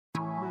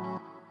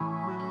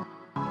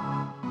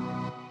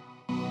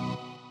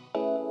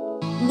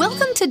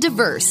Welcome to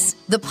Diverse,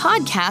 the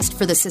podcast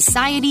for the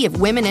Society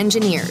of Women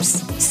Engineers.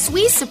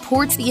 SWE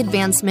supports the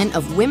advancement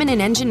of women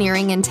in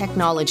engineering and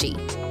technology.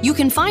 You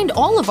can find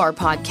all of our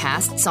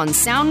podcasts on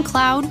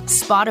SoundCloud,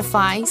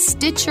 Spotify,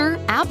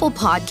 Stitcher, Apple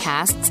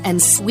Podcasts,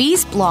 and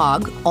SWE's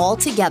blog all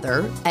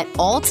together at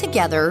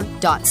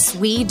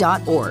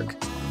alltogether.swe.org.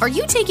 Are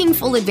you taking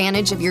full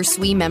advantage of your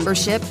SWE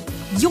membership?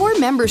 Your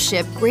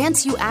membership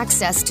grants you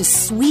access to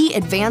SWE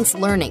Advanced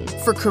Learning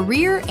for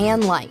career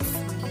and life.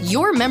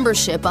 Your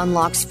membership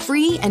unlocks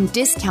free and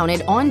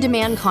discounted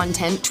on-demand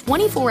content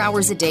 24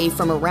 hours a day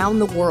from around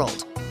the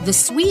world. The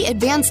SWE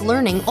Advanced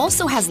Learning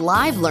also has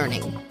live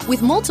learning.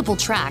 With multiple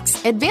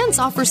tracks, Advance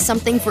offers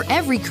something for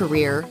every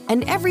career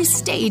and every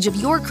stage of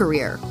your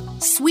career.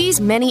 SWE's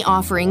many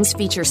offerings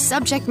feature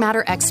subject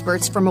matter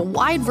experts from a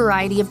wide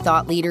variety of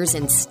thought leaders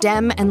in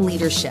STEM and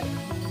leadership.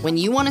 When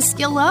you want to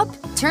skill up,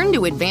 turn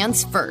to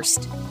Advance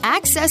first.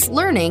 Access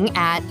learning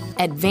at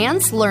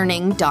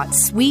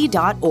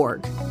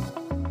advancedlearning.swe.org.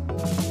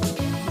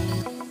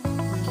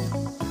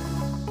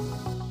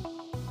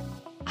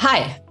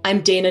 Hi,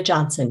 I'm Dayna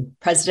Johnson,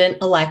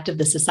 President-elect of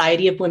the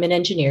Society of Women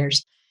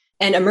Engineers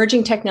and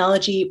Emerging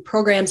Technology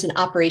Programs and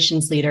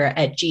Operations Leader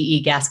at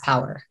GE Gas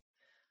Power.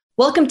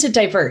 Welcome to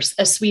Diverse,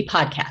 a SWE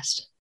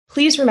podcast.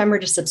 Please remember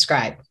to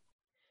subscribe.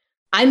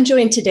 I'm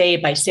joined today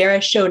by Sara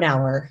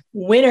Schonour,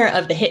 winner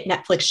of the hit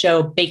Netflix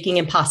show Baking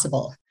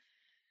Impossible.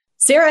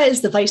 Sara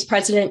is the Vice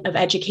President of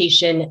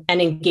Education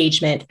and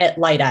Engagement at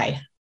Light,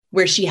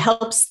 where she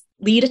helps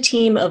lead a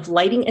team of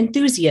lighting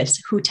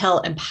enthusiasts who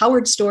tell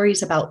empowered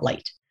stories about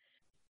light.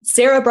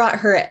 Sara brought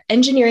her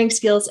engineering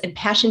skills and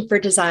passion for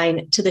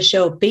design to the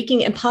show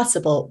Baking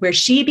Impossible, where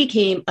she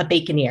became a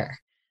baconeer.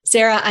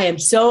 Sara, I am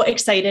so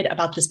excited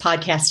about this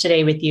podcast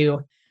today with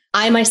you.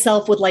 I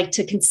myself would like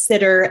to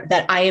consider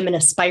that I am an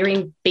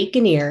aspiring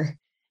baconeer,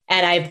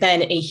 and I've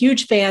been a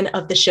huge fan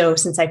of the show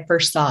since I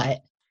first saw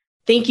it.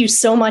 Thank you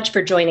so much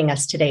for joining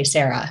us today,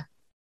 Sara.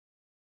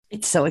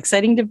 It's so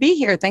exciting to be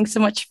here. Thanks so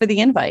much for the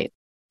invite.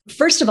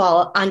 First of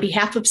all, on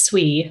behalf of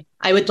SWE,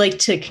 I would like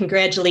to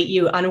congratulate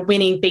you on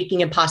winning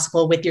Baking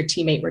Impossible with your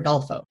teammate,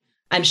 Rodolfo.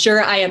 I'm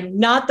sure I am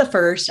not the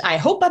first. I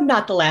hope I'm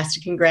not the last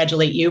to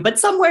congratulate you, but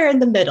somewhere in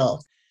the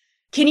middle.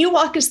 Can you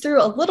walk us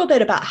through a little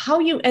bit about how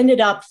you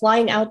ended up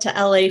flying out to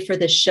LA for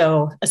this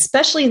show,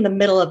 especially in the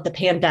middle of the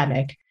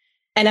pandemic?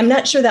 And I'm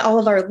not sure that all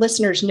of our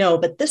listeners know,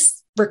 but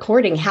this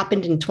recording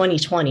happened in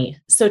 2020.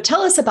 So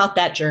tell us about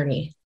that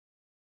journey.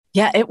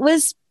 Yeah, it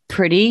was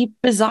pretty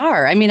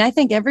bizarre. I mean, I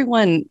think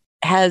everyone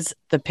has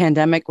the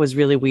pandemic was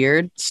really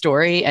weird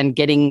story, and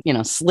getting,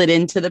 slid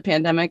into the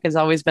pandemic has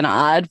always been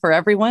odd for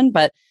everyone.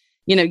 But,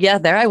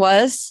 there I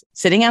was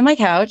sitting on my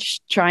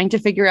couch trying to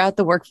figure out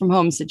the work from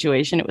home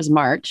situation. It was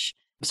March.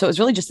 So it was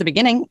really just the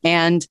beginning.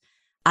 And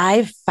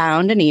I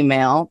found an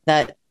email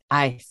that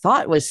I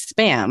thought was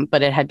spam,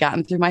 but it had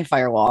gotten through my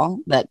firewall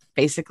that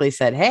basically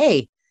said,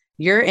 "Hey,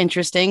 you're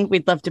interesting.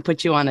 We'd love to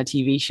put you on a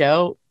TV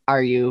show.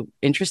 Are you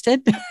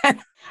interested?"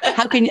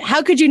 How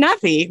could you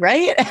not be,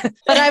 right?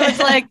 But I was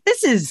like,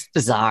 this is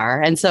bizarre.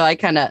 And so I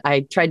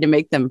tried to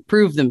make them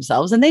prove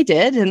themselves, and they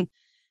did. And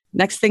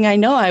next thing I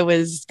know, I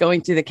was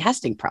going through the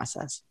casting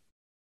process.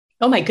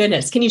 Oh my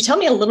goodness. Can you tell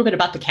me a little bit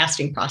about the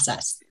casting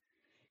process?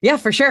 Yeah,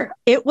 for sure.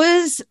 It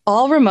was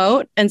all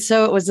remote. And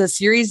so it was a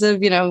series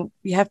of, you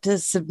have to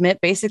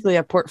submit basically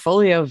a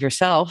portfolio of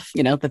yourself,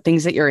 the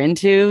things that you're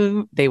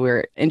into. They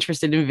were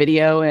interested in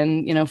video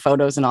and,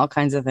 photos and all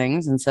kinds of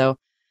things. And so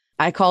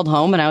I called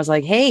home and I was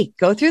like, "Hey,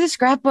 go through the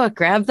scrapbook,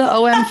 grab the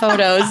OM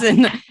photos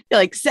and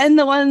send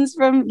the ones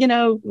from,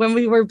 when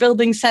we were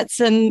building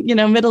sets in,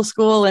 middle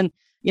school and,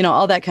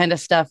 all that kind of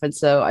stuff." And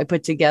so I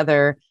put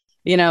together,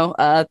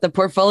 the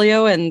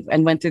portfolio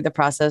and went through the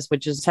process,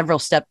 which is several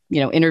step,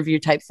 interview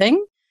type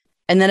thing.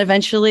 And then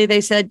eventually they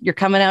said, "You're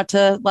coming out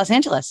to Los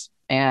Angeles."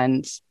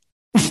 And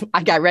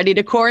I got ready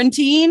to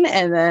quarantine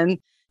and then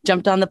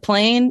jumped on the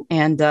plane.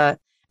 And,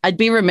 I'd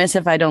be remiss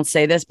if I don't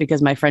say this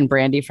because my friend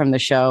Brandy from the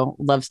show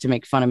loves to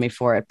make fun of me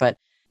for it. But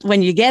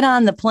when you get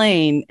on the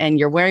plane and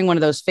you're wearing one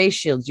of those face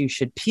shields, you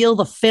should peel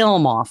the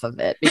film off of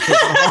it because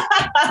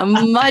it's a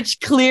much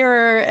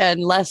clearer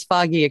and less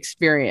foggy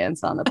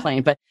experience on the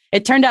plane. But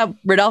it turned out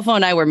Rodolfo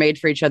and I were made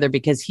for each other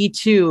because he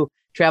too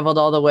traveled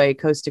all the way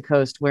coast to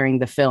coast wearing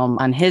the film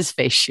on his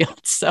face shield.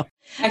 So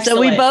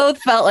we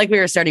both felt like we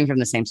were starting from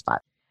the same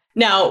spot.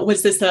 Now,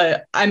 was this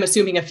I'm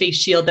assuming a face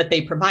shield that they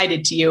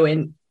provided to you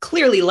and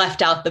clearly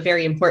left out the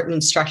very important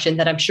instruction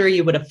that I'm sure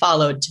you would have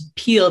followed to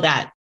peel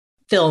that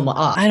film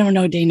off? I don't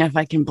know, Dayna, if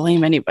I can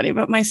blame anybody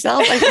but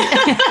myself.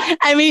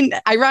 I mean,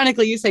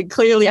 ironically, you said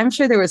clearly. I'm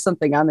sure there was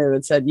something on there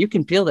that said, "You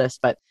can peel this."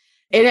 But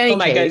in any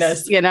case,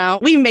 goodness.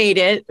 We made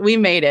it.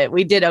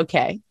 We did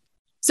okay.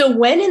 So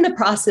when in the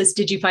process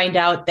did you find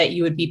out that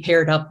you would be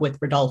paired up with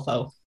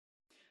Rodolfo?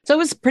 So it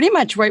was pretty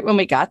much right when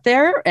we got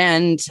there.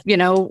 And,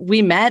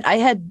 we met. I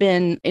had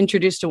been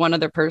introduced to one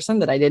other person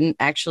that I didn't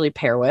actually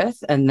pair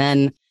with. And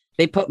then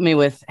they put me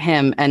with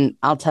him. And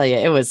I'll tell you,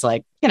 it was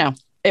like,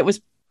 it was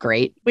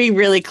great. We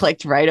really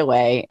clicked right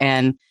away.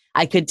 And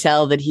I could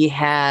tell that he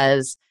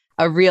has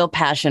a real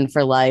passion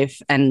for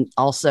life and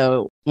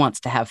also wants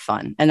to have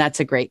fun. And that's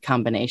a great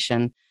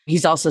combination.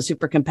 He's also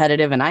super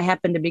competitive and I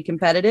happen to be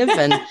competitive.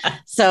 And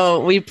so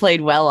we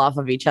played well off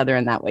of each other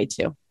in that way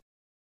too.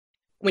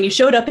 When you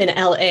showed up in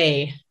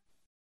LA,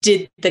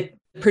 did the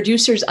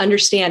producers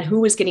understand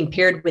who was getting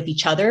paired with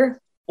each other,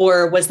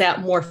 or was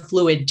that more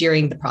fluid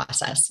during the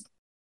process?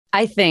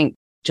 I think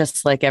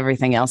just like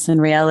everything else in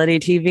reality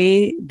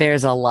TV,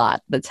 there's a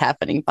lot that's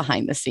happening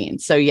behind the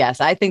scenes. So yes,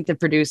 I think the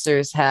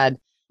producers had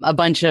a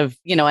bunch of,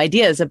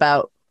 ideas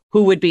about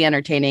who would be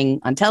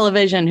entertaining on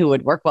television, who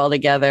would work well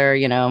together,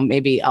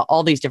 maybe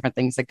all these different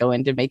things that go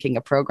into making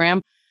a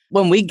program.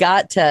 When we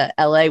got to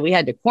LA, we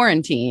had to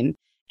quarantine.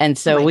 And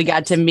so we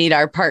got to meet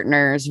our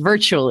partners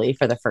virtually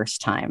for the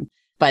first time.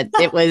 But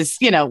it was,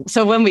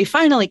 so when we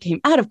finally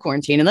came out of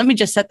quarantine, and let me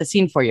just set the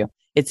scene for you.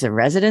 It's a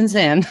Residence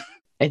Inn.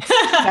 It's,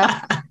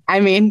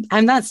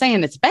 I'm not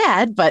saying it's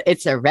bad, but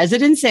it's a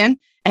Residence Inn.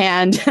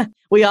 And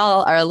we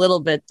all are a little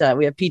bit,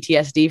 we have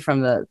PTSD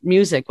from the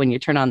music when you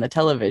turn on the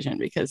television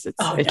because it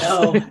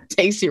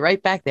takes you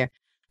right back there.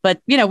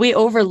 But, we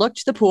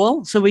overlooked the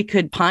pool so we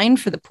could pine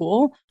for the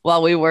pool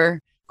while we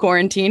were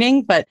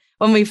quarantining. But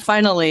when we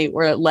finally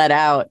were let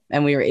out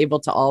and we were able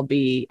to all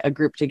be a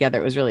group together,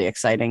 it was really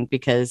exciting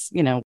because,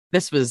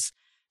 this was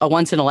a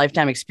once in a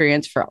lifetime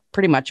experience for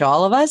pretty much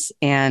all of us.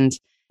 And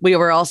we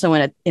were also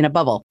in a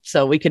bubble.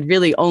 So we could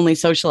really only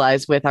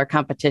socialize with our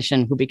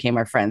competition who became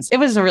our friends. It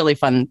was a really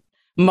fun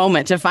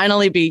moment to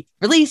finally be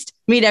released,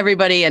 meet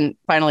everybody, and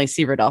finally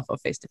see Rodolfo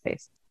face to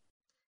face.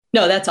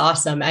 No, that's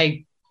awesome.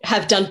 I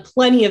have done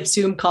plenty of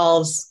Zoom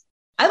calls,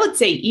 I would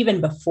say even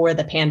before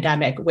the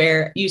pandemic,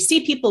 where you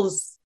see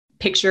people's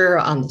picture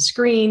on the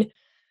screen,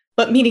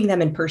 but meeting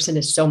them in person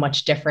is so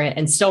much different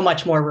and so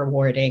much more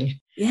rewarding.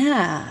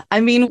 Yeah.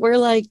 We're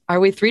like, are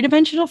we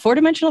 3-dimensional,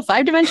 4-dimensional,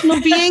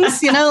 5-dimensional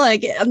beings?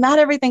 Not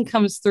everything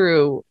comes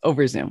through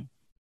over Zoom.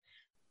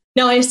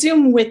 Now, I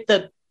assume with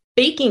the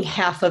baking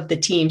half of the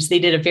teams, they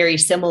did a very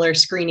similar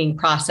screening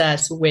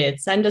process with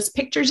send us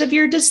pictures of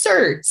your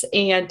desserts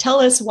and tell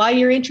us why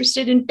you're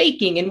interested in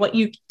baking and what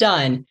you've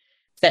done.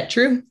 Is that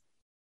true?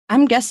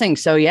 I'm guessing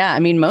so. Yeah.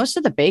 Most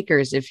of the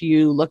bakers, if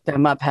you look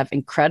them up, have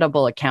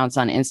incredible accounts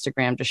on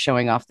Instagram just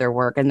showing off their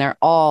work. And they're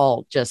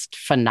all just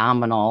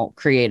phenomenal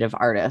creative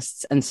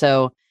artists. And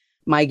so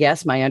my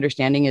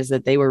understanding is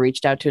that they were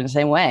reached out to in the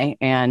same way.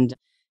 And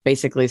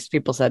basically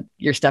people said,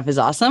 your stuff is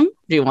awesome.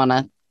 Do you want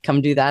to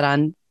come do that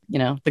on,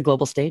 the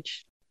global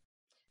stage?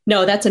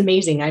 No, that's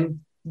amazing.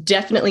 I'm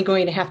definitely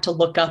going to have to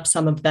look up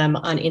some of them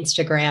on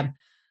Instagram.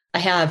 I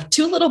have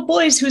 2 little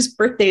boys whose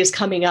birthday is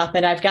coming up,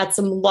 and I've got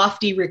some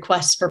lofty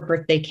requests for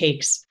birthday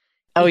cakes.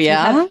 Oh,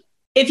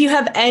 If you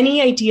have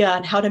any idea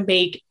on how to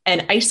make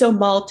an iso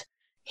malt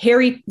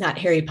not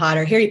Harry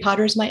Potter. Harry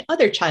Potter is my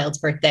other child's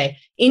birthday.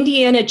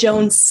 Indiana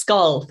Jones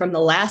skull from the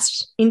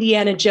last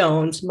Indiana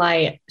Jones.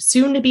 My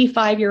soon-to-be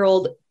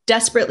 5-year-old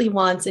desperately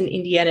wants an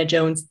Indiana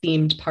Jones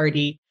themed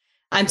party.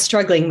 I'm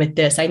struggling with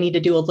this. I need to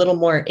do a little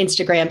more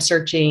Instagram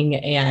searching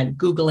and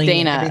Googling Dayna,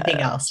 and everything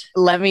else.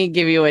 Let me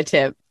give you a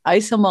tip.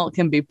 Isomalt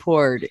can be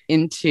poured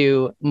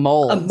into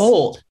molds. A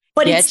mold.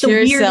 But Get it's the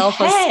yourself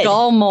weird head. A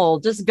skull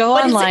mold. Just go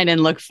online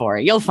and look for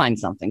it. You'll find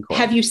something cool.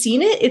 Have you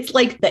seen it? It's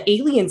like the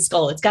alien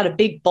skull. It's got a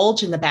big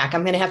bulge in the back.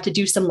 I'm going to have to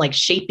do some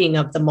shaping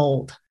of the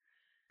mold.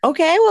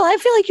 Okay. Well, I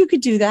feel like you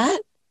could do that.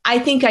 I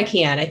think I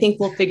can. I think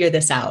we'll figure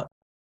this out.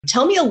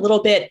 Tell me a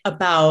little bit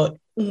about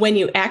when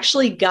you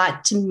actually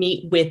got to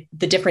meet with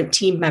the different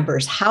team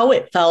members, how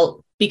it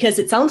felt, because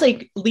it sounds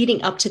like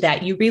leading up to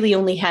that, you really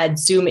only had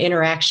Zoom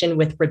interaction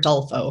with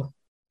Rodolfo.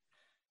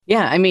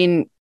 Yeah.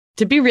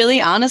 To be really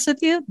honest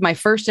with you, my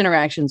first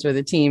interactions with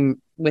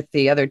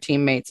the other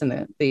teammates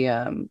and the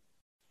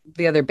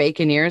other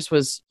Baconeers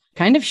was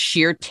kind of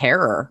sheer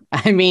terror.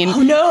 Oh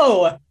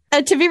no.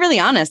 To be really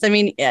honest,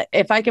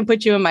 if I can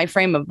put you in my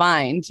frame of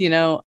mind,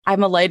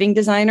 I'm a lighting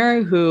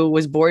designer who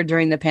was bored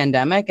during the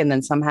pandemic and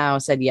then somehow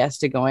said yes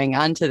to going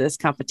on to this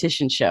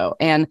competition show.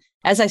 And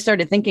as I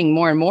started thinking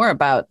more and more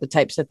about the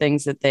types of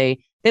things that they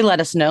let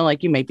us know,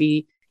 like you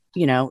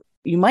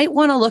might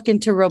want to look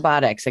into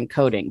robotics and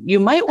coding. You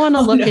might want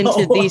to look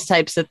into these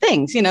types of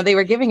things. They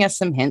were giving us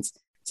some hints.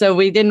 So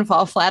we didn't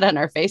fall flat on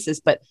our faces,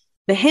 but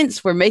the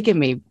hints were making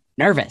me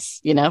nervous,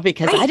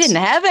 because I didn't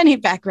have any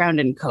background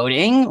in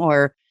coding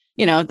or,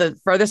 the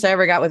furthest I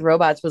ever got with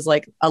robots was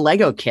like a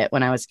Lego kit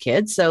when I was a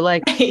kid. So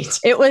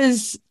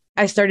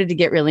I started to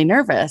get really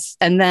nervous.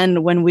 And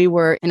then when we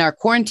were in our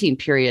quarantine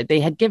period,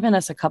 they had given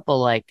us a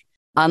couple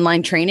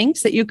online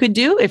trainings that you could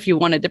do if you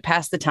wanted to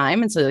pass the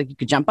time. And so you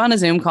could jump on a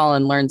Zoom call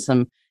and learn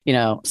some,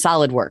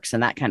 SolidWorks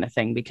and that kind of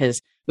thing,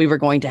 because we were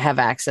going to have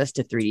access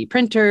to 3D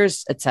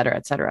printers, et cetera,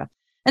 et cetera.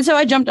 And so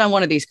I jumped on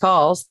one of these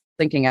calls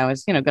thinking I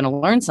was, going to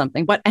learn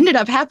something. What ended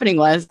up happening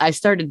was I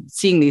started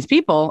seeing these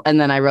people and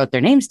then I wrote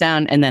their names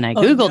down and then I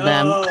Googled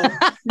them.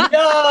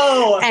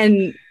 No.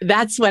 And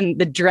that's when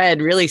the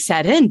dread really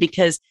set in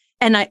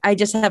and I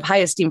just have high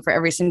esteem for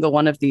every single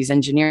one of these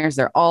engineers.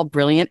 They're all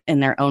brilliant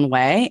in their own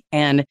way.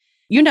 And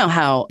you know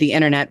how the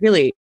internet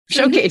really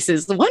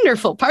showcases the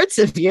wonderful parts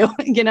of you,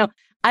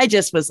 I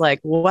just was like,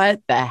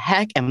 what the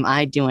heck am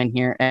I doing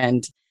here?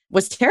 And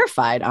was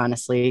terrified,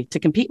 honestly, to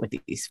compete with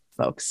these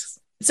folks.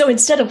 So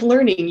instead of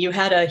learning, you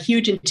had a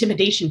huge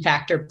intimidation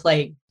factor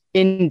playing.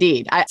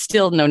 Indeed. I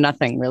still know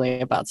nothing really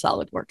about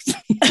SolidWorks.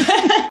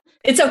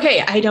 It's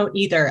okay. I don't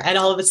either. And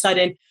all of a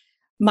sudden,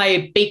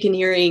 my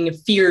baconeering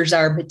fears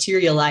are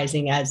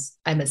materializing as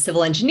I'm a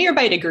civil engineer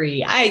by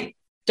degree. I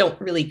don't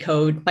really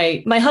code.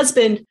 My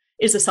husband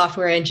is a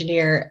software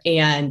engineer,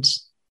 and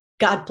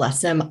God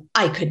bless him,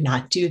 I could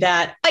not do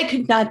that. I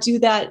could not do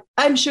that.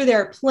 I'm sure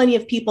there are plenty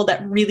of people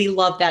that really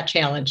love that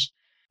challenge.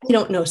 I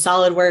don't know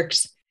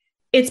SolidWorks.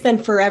 It's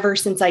been forever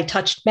since I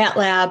touched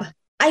MATLAB.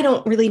 I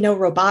don't really know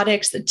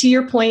robotics. To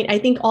your point, I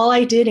think all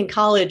I did in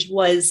college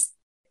was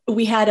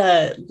we had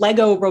a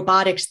Lego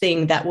robotics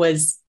thing that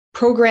was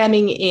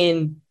programming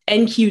in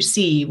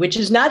NQC, which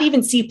is not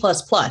even C++.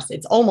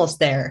 It's almost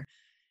there.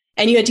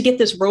 And you had to get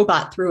this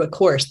robot through a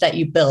course that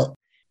you built.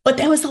 But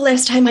that was the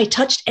last time I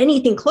touched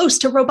anything close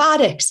to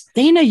robotics.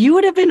 Dayna, you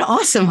would have been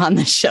awesome on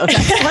this show.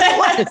 That's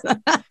what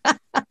it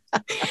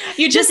was.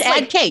 You just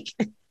add cake.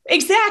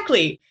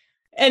 Exactly.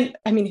 And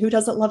I mean, who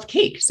doesn't love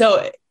cake?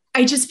 So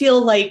I just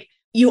feel like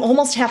you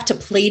almost have to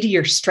play to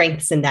your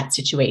strengths in that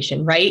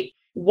situation, right?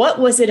 What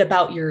was it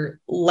about your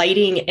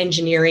lighting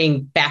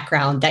engineering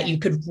background that you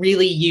could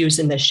really use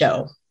in the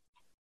show?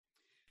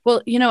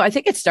 Well, I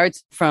think it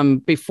starts from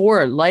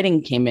before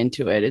lighting came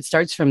into it. It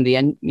starts from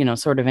the,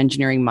 sort of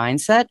engineering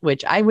mindset,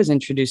 which I was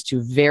introduced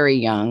to very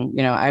young.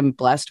 I'm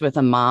blessed with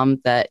a mom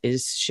that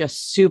is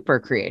just super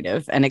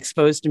creative and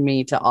exposed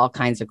me to all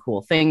kinds of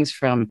cool things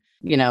from,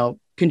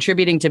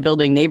 contributing to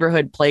building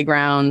neighborhood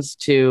playgrounds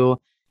to,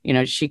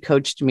 she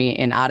coached me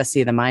in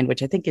Odyssey of the Mind,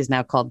 which I think is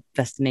now called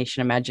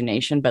Destination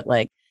Imagination. But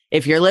like,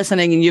 if you're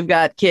listening and you've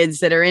got kids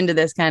that are into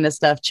this kind of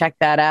stuff, check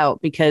that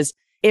out, because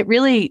it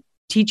really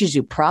teaches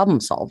you problem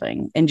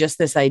solving and just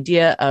this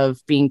idea of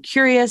being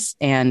curious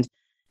and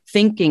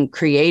thinking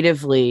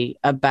creatively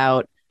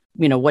about,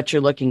 what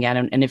you're looking at.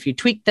 And if you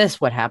tweak this,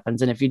 what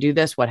happens? And if you do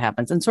this, what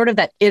happens? And sort of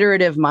that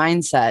iterative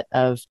mindset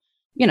of,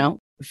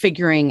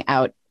 figuring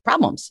out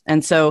problems.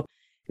 And so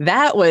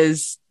that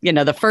was,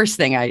 the first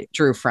thing I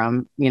drew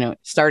from,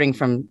 starting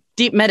from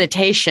deep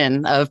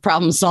meditation of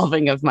problem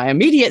solving of my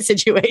immediate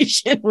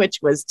situation, which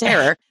was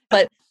terror.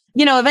 But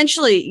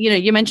eventually,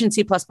 you mentioned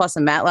C++ and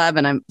MATLAB,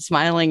 and I'm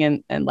smiling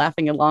and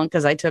laughing along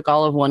because I took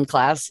all of one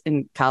class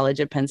in college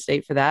at Penn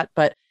State for that.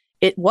 But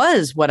it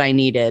was what I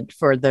needed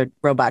for the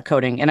robot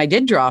coding. And I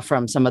did draw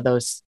from some of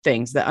those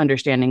things, the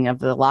understanding of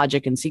the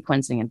logic and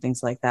sequencing and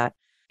things like that.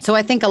 So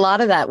I think a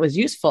lot of that was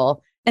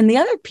useful. And the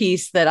other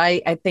piece that I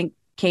think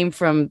came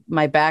from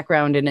my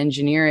background in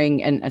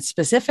engineering and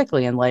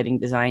specifically in lighting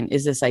design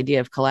is this idea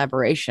of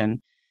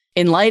collaboration.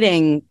 In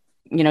lighting,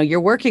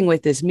 you're working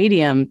with this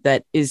medium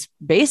that is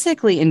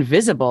basically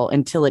invisible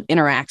until it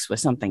interacts with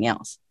something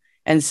else.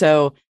 And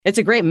so it's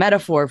a great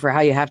metaphor for how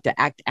you have to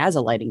act as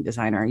a lighting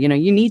designer. You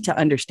need to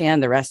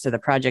understand the rest of the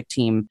project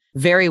team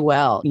very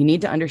well. You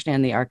need to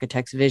understand the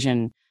architect's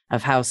vision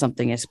of how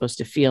something is supposed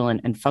to feel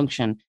and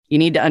function. You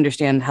need to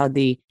understand how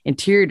the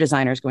interior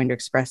designer is going to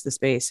express the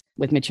space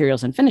with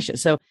materials and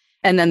finishes. So,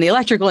 and then the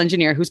electrical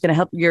engineer who's going to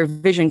help your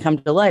vision come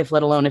to life,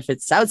 let alone if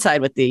it's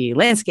outside with the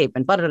landscape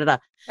and blah, blah, blah, blah.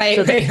 Right,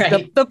 so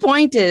right. The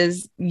point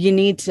is you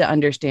need to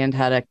understand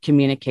how to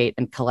communicate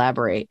and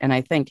collaborate. And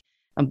I think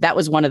that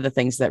was one of the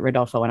things that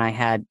Rodolfo and I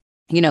had,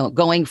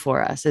 going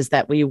for us, is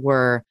that we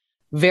were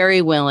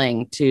very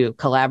willing to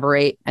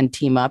collaborate and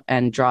team up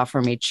and draw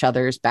from each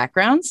other's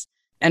backgrounds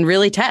and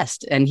really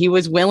test. And he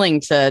was willing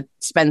to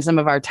spend some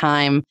of our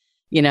time,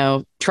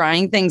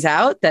 trying things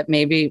out that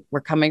maybe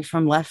were coming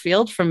from left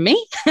field from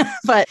me.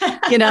 But,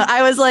 I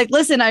was like,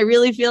 listen, I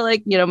really feel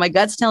like, my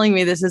gut's telling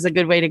me this is a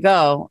good way to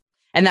go.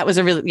 And that was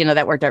a really,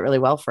 that worked out really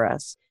well for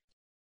us.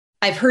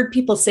 I've heard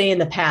people say in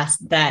the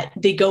past that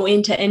they go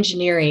into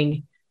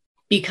engineering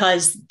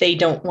because they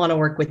don't want to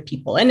work with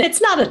people. And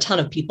it's not a ton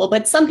of people,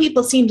 but some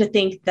people seem to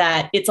think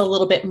that it's a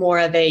little bit more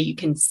of you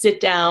can sit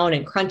down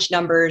and crunch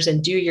numbers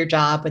and do your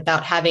job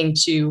without having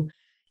to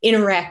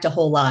interact a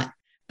whole lot.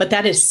 But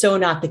that is so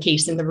not the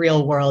case in the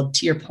real world.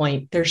 To your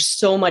point, there's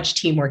so much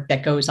teamwork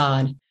that goes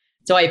on.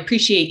 So I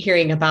appreciate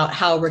hearing about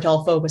how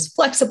Rodolfo was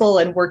flexible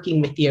and working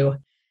with you.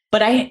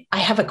 But I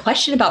have a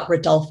question about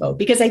Rodolfo,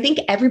 because I think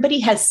everybody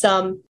has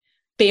some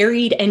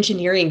buried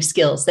engineering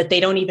skills that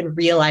they don't even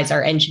realize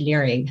are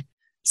engineering.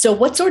 So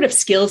what sort of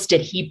skills did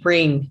he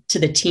bring to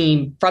the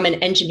team from an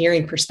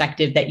engineering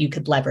perspective that you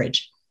could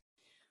leverage?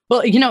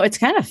 Well, it's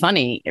kind of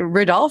funny.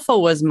 Rodolfo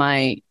was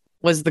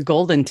the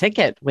golden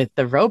ticket with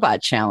the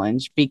robot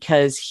challenge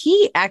because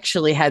he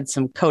actually had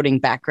some coding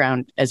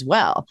background as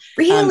well.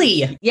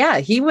 Really? Yeah,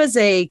 he was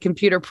a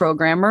computer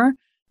programmer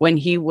when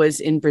he was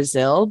in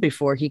Brazil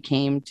before he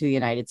came to the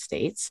United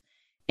States.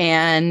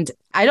 And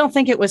I don't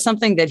think it was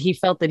something that he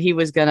felt that he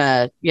was going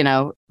to,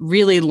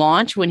 really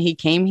launch when he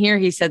came here.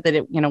 He said that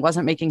it,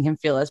 wasn't making him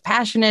feel as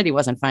passionate. He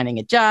wasn't finding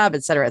a job,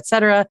 et cetera, et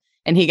cetera.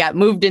 And he got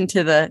moved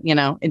into the,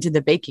 into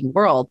the baking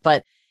world.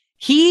 But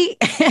he,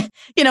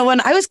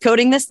 when I was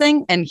coding this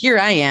thing, and here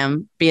I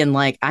am being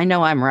like, I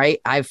know I'm right.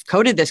 I've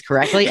coded this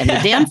correctly and the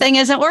damn thing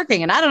isn't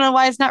working. And I don't know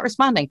why it's not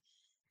responding.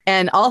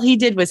 And all he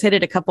did was hit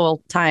it a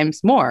couple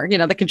times more.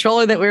 The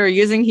controller that we were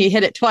using, he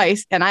hit it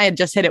twice and I had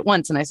just hit it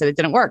once. And I said, it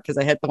didn't work because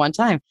I hit the one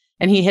time.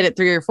 And he hit it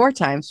 3 or 4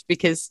 times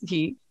because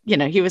he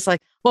was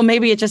like, well,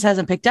 maybe it just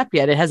hasn't picked up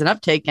yet. It has an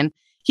uptake. And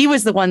he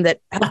was the one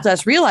that helped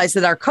us realize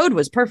that our code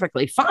was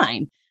perfectly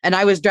fine. And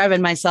I was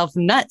driving myself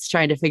nuts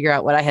trying to figure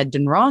out what I had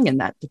done wrong in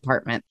that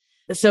department.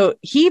 So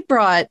he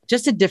brought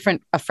just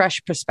a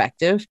fresh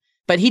perspective,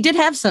 but he did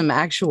have some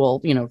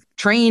actual,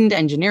 trained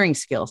engineering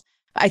skills.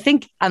 I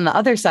think on the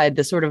other side,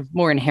 the sort of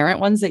more inherent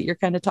ones that you're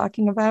kind of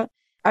talking about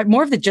are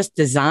more of the just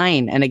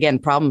design and, again,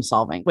 problem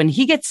solving. When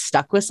he gets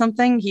stuck with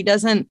something, he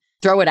doesn't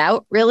throw it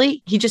out,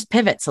 really. He just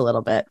pivots a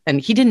little bit.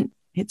 And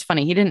it's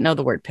funny, he didn't know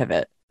the word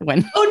pivot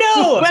when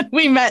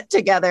we met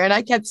together, and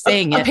I kept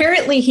saying it.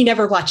 Apparently he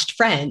never watched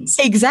Friends.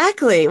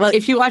 Exactly. Well,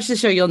 if you watch the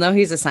show, you'll know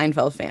he's a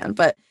Seinfeld fan,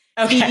 but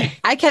okay.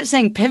 I kept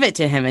saying pivot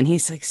to him and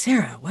he's like,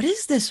 Sarah, what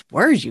is this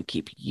word you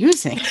keep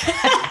using?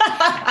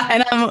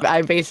 And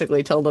I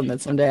basically told him that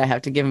someday I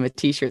have to give him a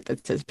t-shirt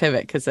that says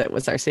pivot because it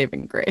was our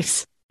saving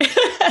grace.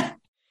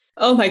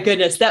 Oh my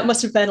goodness. That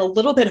must have been a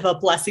little bit of a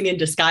blessing in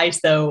disguise,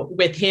 though,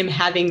 with him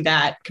having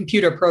that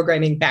computer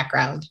programming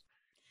background.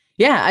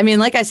 Yeah. I mean,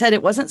 like I said,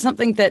 it wasn't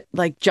something that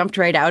jumped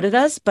right out at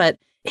us, but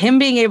him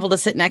being able to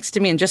sit next to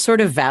me and just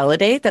sort of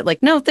validate that,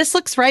 no, this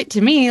looks right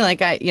to me.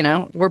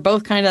 We're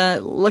both kind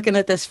of looking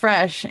at this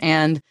fresh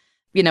and,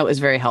 it was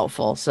very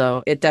helpful.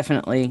 So it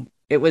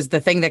was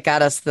the thing that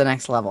got us to the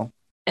next level.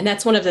 And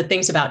that's one of the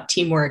things about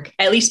teamwork,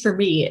 at least for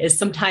me, is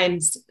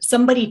sometimes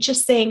somebody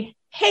just saying,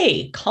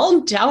 hey,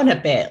 calm down a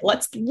bit.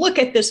 Let's look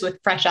at this with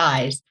fresh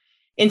eyes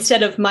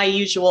instead of my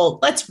usual,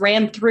 let's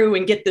ram through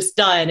and get this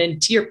done.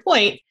 And to your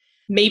point,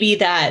 maybe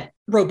that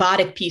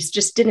robotic piece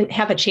just didn't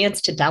have a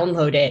chance to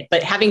download it,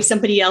 but having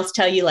somebody else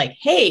tell you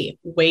hey,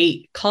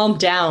 wait, calm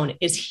down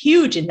is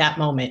huge in that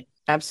moment.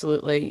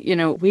 Absolutely.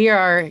 We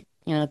are,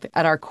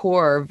 at our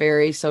core,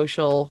 very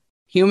social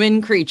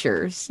human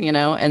creatures,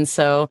 and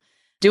so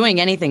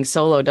doing anything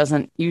solo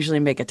doesn't usually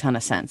make a ton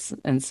of sense.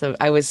 And so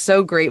I was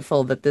so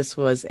grateful that this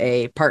was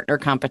a partner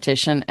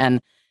competition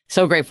and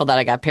so grateful that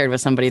I got paired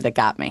with somebody that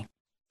got me.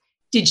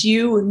 Did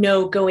you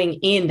know going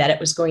in that it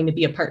was going to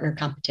be a partner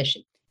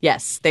competition?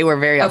 Yes, they were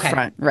very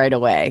upfront right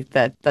away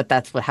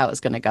that's how it was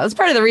going to go. It's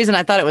part of the reason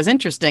I thought it was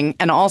interesting.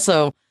 And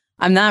also,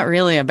 I'm not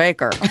really a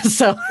baker.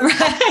 So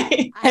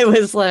right. I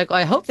was like, well,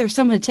 I hope there's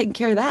someone taking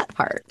care of that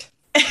part.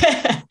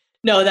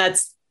 No,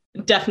 that's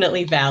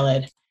definitely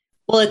valid.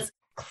 Well, it's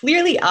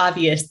clearly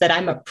obvious that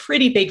I'm a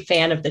pretty big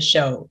fan of the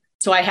show.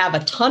 So I have a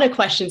ton of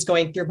questions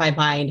going through my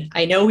mind.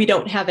 I know we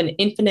don't have an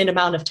infinite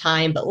amount of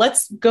time, but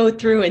let's go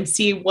through and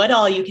see what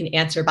all you can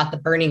answer about the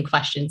burning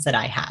questions that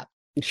I have.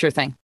 Sure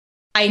thing.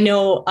 I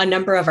know a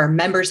number of our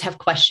members have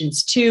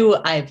questions too.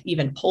 I've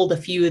even pulled a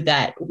few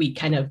that we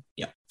kind of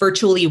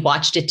virtually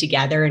watched it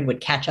together and would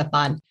catch up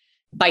on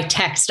by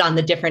text on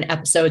the different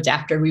episodes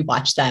after we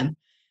watched them.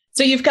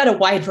 So you've got a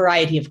wide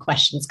variety of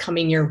questions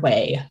coming your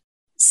way.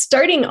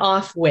 Starting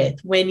off with,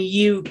 when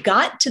you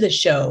got to the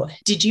show,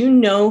 did you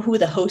know who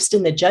the host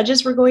and the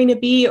judges were going to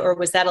be, or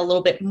was that a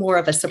little bit more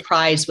of a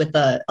surprise with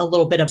a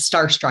little bit of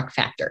starstruck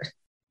factor?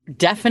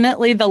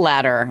 Definitely the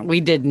latter.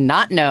 We did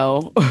not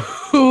know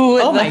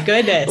who. Oh my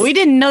goodness. We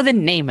didn't know the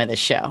name of the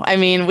show. I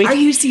mean, are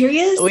you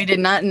serious? We did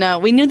not know.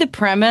 We knew the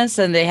premise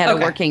and they had a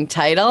working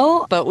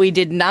title, but we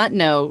did not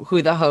know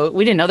who the host.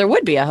 We didn't know there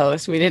would be a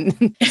host. We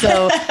didn't.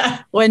 So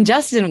when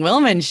Justin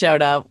Willman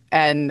showed up,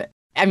 and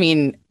I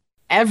mean,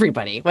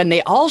 everybody, when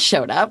they all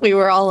showed up, we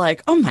were all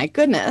like, oh my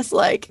goodness.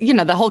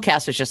 The whole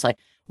cast was just like,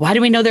 why do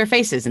we know their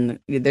faces? And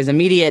there's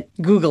immediate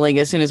Googling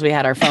as soon as we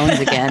had our phones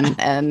again.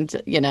 And,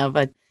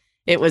 but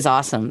it was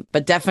awesome.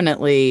 But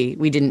definitely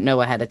we didn't know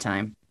ahead of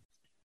time.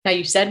 Now,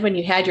 you said when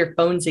you had your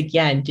phones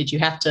again, did you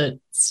have to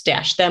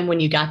stash them when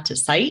you got to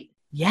site?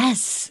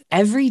 Yes.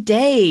 Every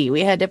day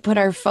we had to put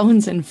our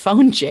phones in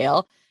phone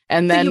jail.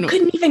 And then you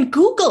couldn't even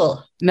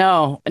Google.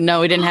 No,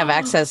 we didn't have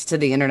access to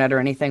the internet or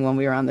anything when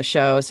we were on the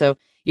show. So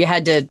you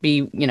had to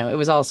be, it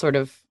was all sort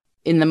of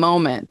in the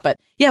moment. But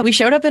yeah, we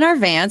showed up in our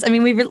vans. I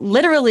mean, we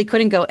literally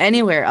couldn't go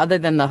anywhere other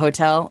than the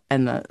hotel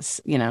and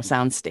the,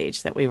 sound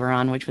stage that we were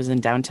on, which was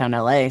in downtown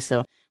LA.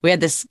 So we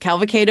had this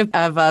cavalcade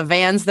of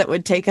vans that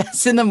would take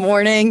us in the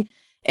morning,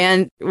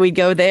 and we'd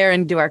go there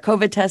and do our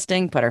COVID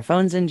testing, put our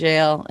phones in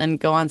jail, and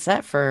go on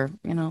set for,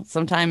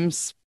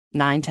 sometimes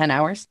 9-10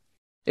 hours.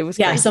 It was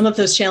crazy. Some of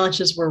those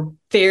challenges were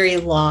very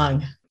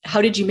long.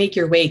 How did you make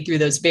your way through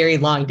those very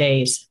long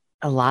days?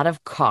 A lot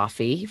of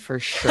coffee, for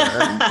sure.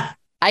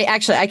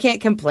 I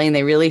can't complain.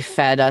 They really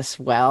fed us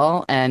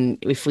well. And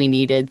if we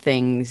needed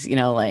things,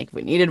 like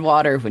we needed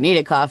water, if we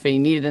needed coffee,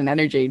 needed an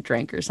energy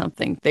drink or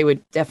something, they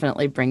would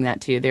definitely bring that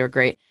to you. They were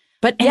great.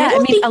 But and I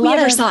don't think we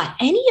ever saw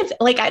any of,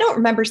 I don't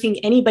remember seeing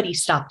anybody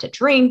stop to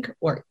drink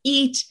or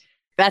eat.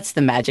 That's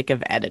the magic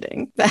of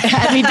editing.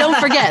 I mean,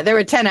 don't forget, there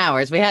were 10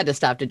 hours. We had to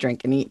stop to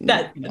drink and eat.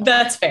 And,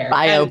 that's fair.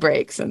 Bio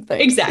breaks and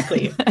things.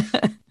 Exactly.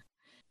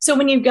 So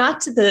when you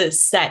got to the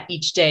set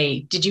each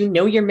day, did you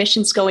know your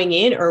missions going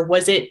in, or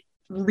was it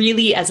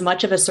really as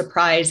much of a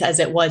surprise as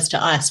it was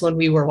to us when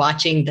we were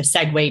watching the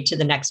segue to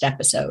the next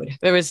episode?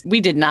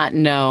 We did not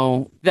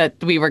know that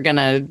we were going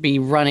to be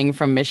running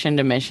from mission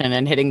to mission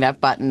and hitting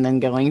that button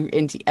and going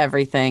into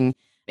everything.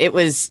 It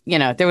was,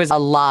 there was a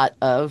lot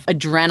of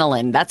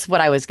adrenaline. That's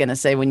what I was going to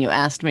say when you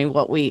asked me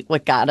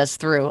what got us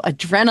through.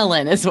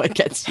 Adrenaline is what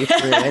gets you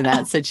through in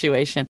that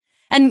situation.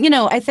 And,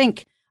 I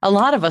think a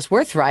lot of us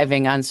were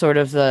thriving on sort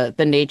of the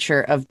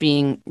nature of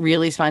being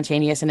really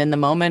spontaneous and in the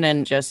moment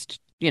and just,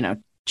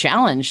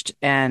 challenged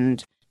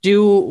and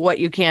do what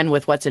you can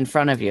with what's in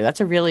front of you. That's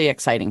a really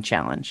exciting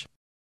challenge.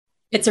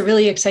 It's a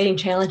really exciting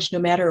challenge no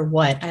matter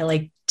what. I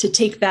like to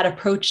take that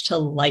approach to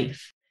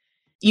life.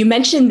 You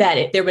mentioned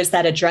that there was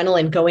that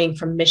adrenaline going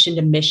from mission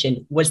to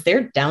mission. Was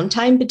there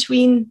downtime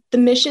between the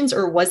missions,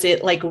 or was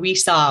it like we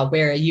saw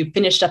where you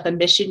finished up a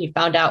mission, you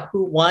found out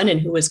who won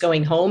and who was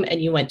going home, and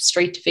you went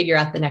straight to figure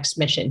out the next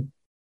mission?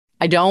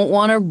 I don't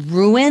want to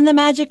ruin the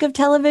magic of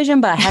television,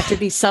 but I have to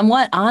be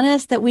somewhat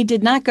honest that we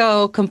did not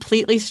go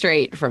completely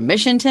straight from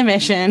mission to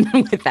mission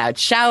without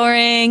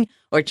showering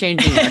or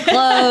changing our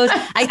clothes.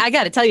 I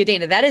got to tell you,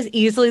 Dayna, that is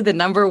easily the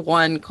number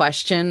one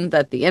question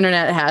that the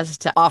internet has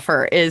to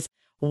offer is,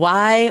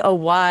 why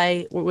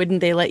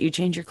wouldn't they let you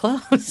change your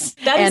clothes?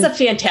 That is a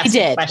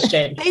fantastic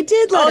question. They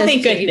did let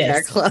us change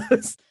our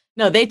clothes.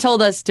 No, they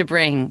told us to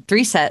bring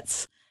 3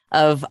 sets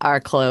of our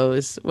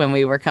clothes when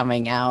we were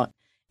coming out.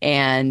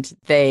 And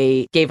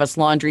they gave us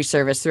laundry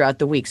service throughout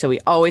the week. So we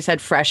always had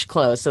fresh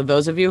clothes. So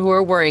those of you who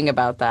are worrying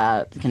about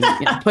that can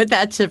put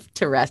that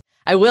to rest.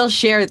 I will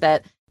share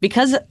that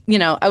because,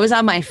 I was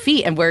on my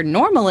feet, and where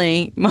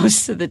normally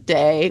most of the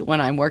day when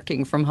I'm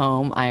working from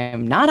home, I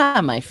am not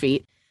on my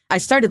feet. I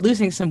started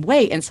losing some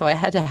weight. And so I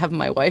had to have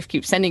my wife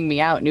keep sending me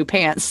out new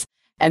pants.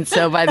 And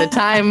so by the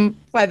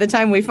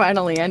time we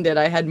finally ended,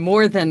 I had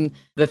more than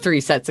the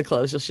 3 sets of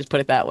clothes. Let's just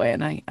put it that way.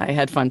 And I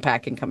had fun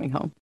packing coming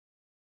home.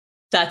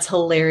 That's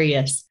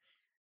hilarious.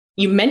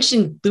 You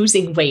mentioned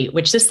losing weight,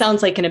 which just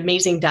sounds like an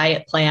amazing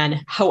diet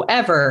plan.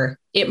 However,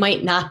 it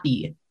might not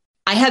be.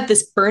 I have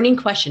this burning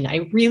question.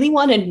 I really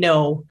want to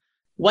know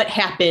what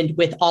happened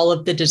with all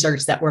of the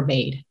desserts that were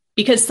made,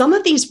 because some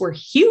of these were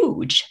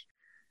huge.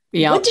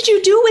 Yep. What did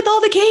you do with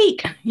all the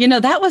cake?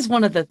 That was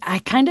I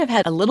kind of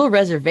had a little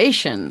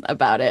reservation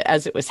about it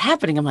as it was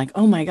happening. I'm like,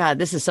 oh my God,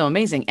 this is so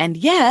amazing. And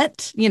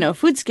yet,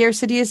 food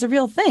scarcity is a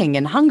real thing.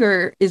 And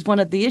hunger is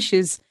one of the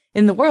issues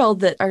in the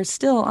world that are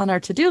still on our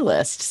to-do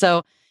list.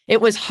 So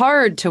it was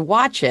hard to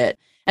watch it.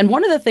 And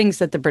one of the things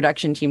that the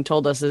production team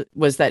told us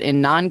was that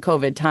in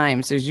non-COVID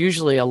times, there's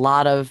usually a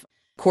lot of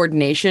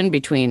coordination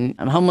between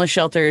homeless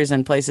shelters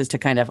and places to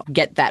kind of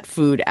get that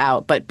food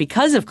out. But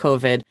because of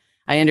COVID,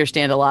 I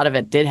understand a lot of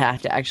it did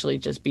have to actually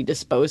just be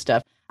disposed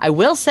of. I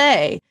will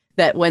say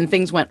that when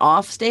things went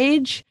off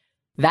stage,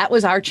 that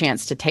was our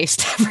chance to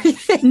taste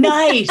everything.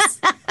 Nice.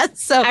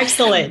 So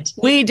excellent.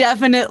 We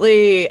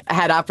definitely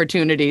had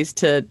opportunities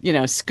to,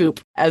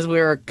 scoop as we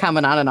were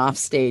coming on and off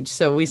stage.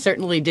 So we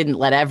certainly didn't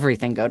let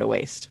everything go to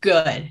waste.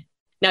 Good.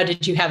 Now,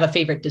 did you have a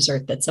favorite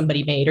dessert that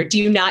somebody made, or do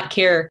you not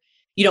care?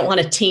 You don't want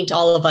to taint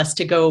all of us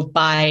to go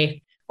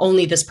buy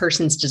only this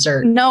person's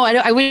dessert? No,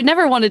 I would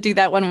never want to do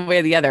that one way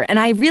or the other. And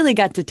I really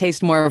got to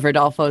taste more of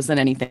Rodolfo's than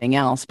anything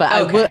else. But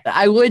okay.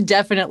 I would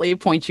definitely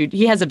point you.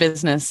 He has a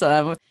business.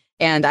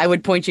 And I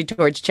would point you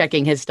towards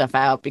checking his stuff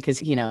out because,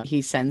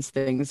 he sends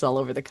things all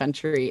over the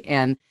country.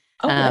 And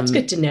that's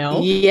good to know.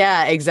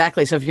 Yeah,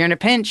 exactly. So if you're in a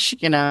pinch,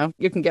 you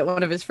can get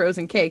one of his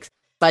frozen cakes.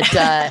 But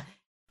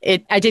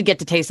I did get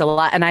to taste a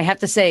lot. And I have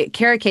to say,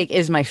 carrot cake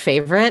is my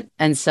favorite.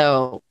 And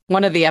so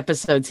one of the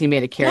episodes, he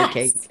made a carrot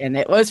cake and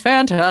it was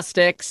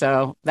fantastic.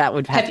 So that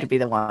would have to be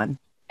the one.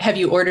 Have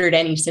you ordered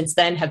any since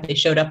then? Have they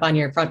showed up on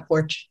your front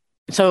porch?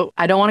 So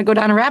I don't want to go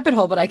down a rabbit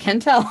hole, but I can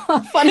tell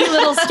a funny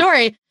little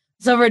story.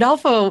 So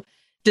Rodolfo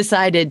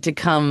decided to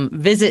come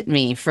visit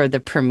me for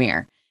the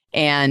premiere.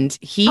 And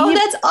Oh,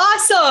 that's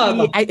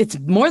awesome. It's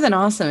more than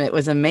awesome. It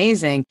was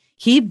amazing.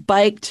 He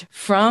biked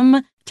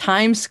from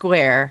Times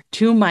Square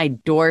to my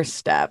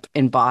doorstep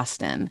in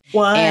Boston.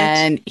 What?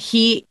 And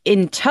he,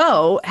 in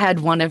tow,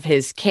 had one of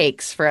his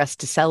cakes for us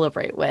to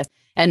celebrate with.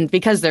 And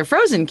because they're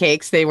frozen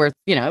cakes, they were,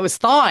 it was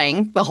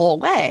thawing the whole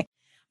way.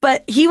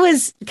 But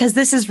because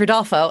this is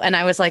Rodolfo. And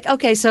I was like,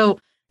 okay, so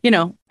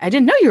I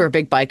didn't know you were a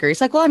big biker.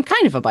 He's like, well, I'm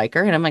kind of a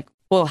biker. And I'm like,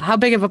 well, how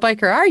big of a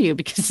biker are you?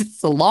 Because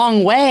it's a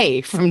long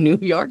way from New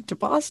York to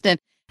Boston.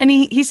 And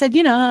he said,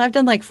 I've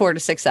done like 4 to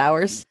 6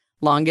 hours,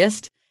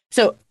 longest.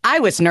 So I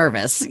was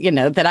nervous,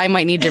 that I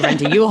might need to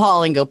rent a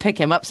U-Haul and go pick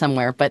him up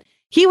somewhere. But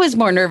he was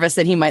more nervous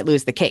that he might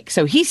lose the cake.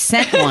 So he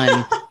sent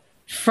one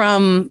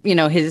from,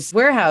 his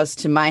warehouse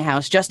to my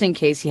house just in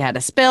case he had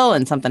a spill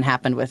and something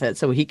happened with it.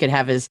 So he could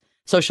have his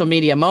social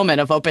media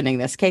moment of opening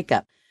this cake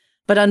up.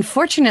 But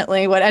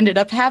unfortunately, what ended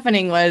up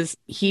happening was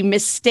he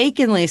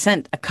mistakenly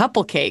sent a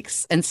couple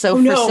cakes. And so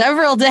for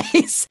several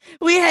days,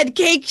 we had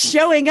cake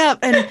showing up.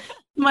 And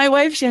my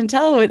wife,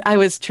 Chantel, I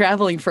was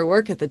traveling for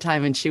work at the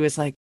time. And she was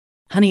like,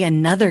 honey,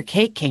 another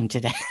cake came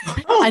today.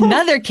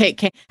 Another cake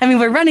came. I mean,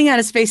 we're running out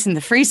of space in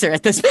the freezer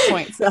at this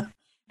point. So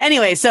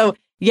anyway, so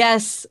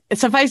yes,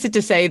 suffice it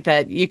to say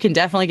that you can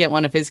definitely get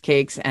one of his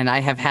cakes, and I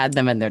have had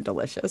them and they're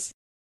delicious.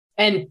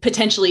 And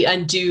potentially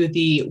undo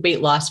the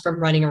weight loss from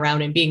running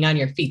around and being on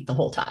your feet the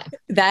whole time.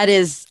 That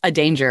is a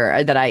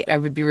danger that I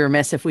would be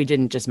remiss if we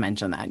didn't just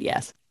mention that.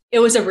 Yes. It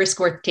was a risk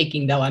worth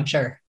taking, though, I'm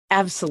sure.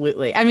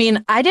 Absolutely. I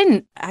mean,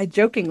 I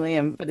jokingly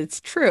am, but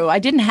it's true. I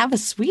didn't have a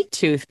sweet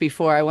tooth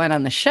before I went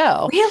on the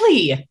show.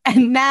 Really?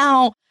 And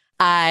now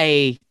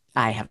I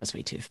have a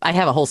sweet tooth. I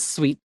have a whole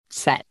sweet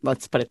set.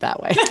 Let's put it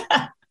that way.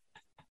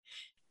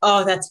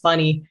 Oh, that's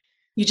funny.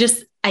 You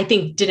just, I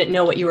think, didn't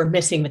know what you were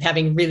missing with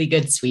having really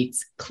good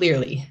sweets,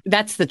 clearly.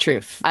 That's the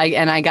truth.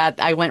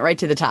 I went right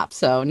to the top.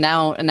 So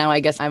now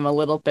I guess I'm a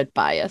little bit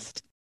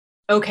biased.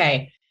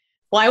 Okay.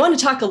 Well, I want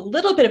to talk a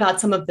little bit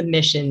about some of the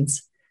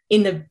missions.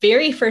 In the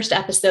very first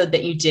episode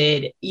that you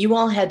did, you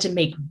all had to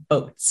make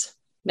boats.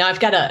 Now, I've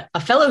got a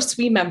fellow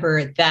SWE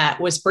member that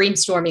was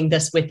brainstorming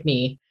this with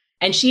me,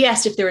 and she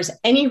asked if there was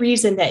any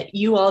reason that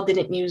you all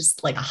didn't use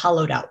like a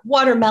hollowed out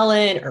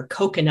watermelon or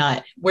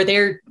coconut. Were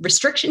there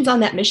restrictions on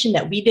that mission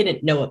that we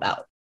didn't know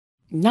about?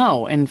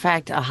 No, in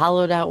fact, a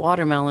hollowed out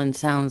watermelon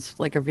sounds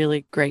like a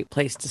really great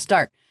place to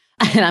start.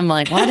 And I'm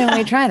like, why don't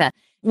we try that?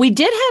 We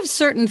did have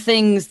certain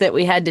things that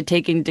we had to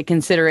take into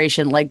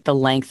consideration, like the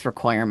length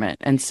requirement.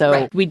 And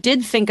so we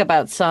did think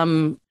about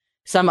some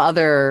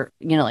other,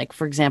 like,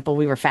 for example,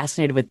 we were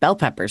fascinated with bell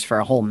peppers for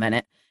a whole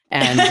minute.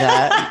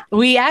 And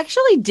we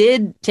actually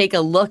did take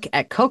a look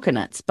at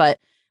coconuts, but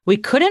we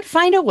couldn't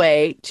find a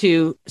way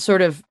to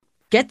sort of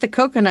get the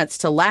coconuts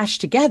to lash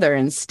together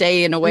and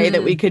stay in a way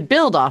that we could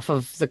build off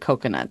of the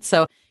coconut.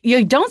 So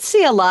you don't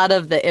see a lot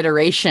of the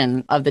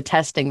iteration of the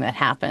testing that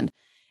happened.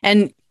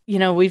 And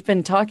we've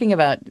been talking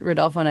about,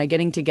 Rodolfo and I,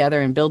 getting together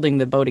and building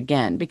the boat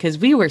again because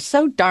we were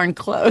so darn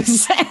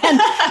close. And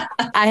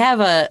I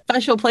have a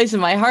special place in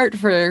my heart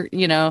for,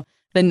 the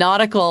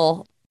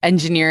nautical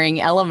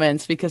engineering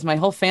elements because my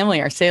whole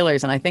family are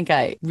sailors. And I think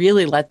I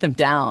really let them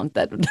down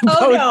that the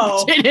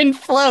boat didn't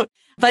float.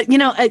 But,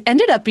 it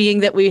ended up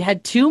being that we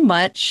had too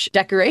much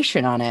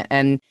decoration on it.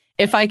 And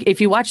if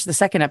you watch the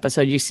second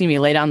episode, you see me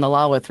lay down the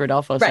law with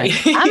Rodolfo saying,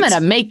 I'm going to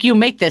make you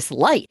make this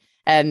light.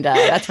 And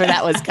that's where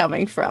that was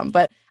coming from.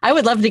 But I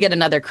would love to get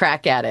another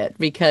crack at it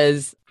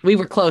because we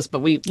were close, but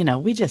we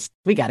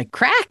got a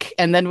crack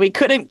and then we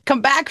couldn't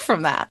come back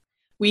from that.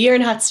 We are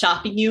not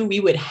stopping you. We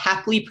would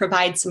happily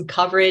provide some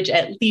coverage,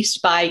 at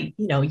least by,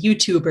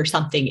 YouTube or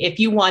something, if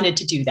you wanted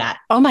to do that.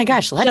 Oh my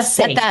gosh, let's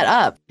set that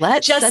up.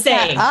 Let's set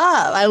that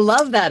up. I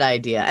love that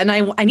idea. And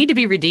I need to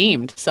be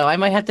redeemed, so I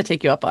might have to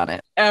take you up on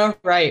it. Oh,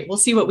 right. We'll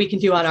see what we can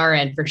do on our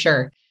end for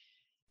sure.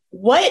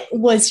 What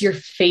was your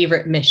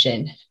favorite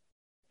mission?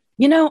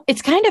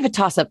 It's kind of a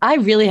toss-up. I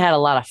really had a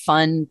lot of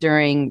fun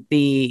during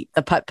the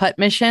putt-putt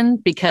mission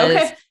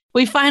because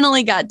we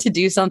finally got to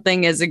do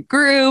something as a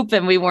group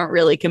and we weren't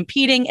really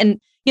competing.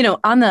 And,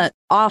 on the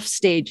off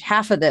stage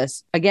half of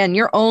this, again,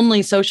 you're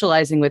only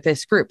socializing with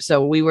this group.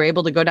 So we were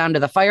able to go down to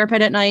the fire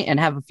pit at night and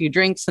have a few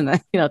drinks and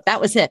then, that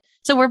was it.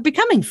 So we're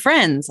becoming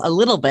friends a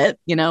little bit,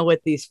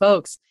 with these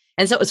folks.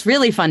 And so it was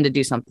really fun to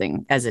do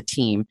something as a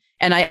team.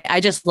 And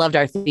I just loved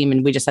our theme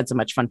and we just had so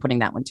much fun putting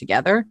that one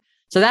together.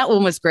 So that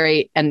one was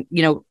great. And,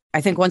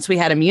 I think once we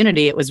had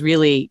immunity, it was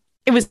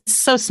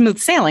so smooth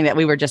sailing that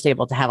we were just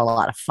able to have a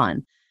lot of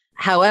fun.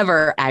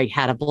 However, I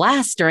had a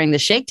blast during the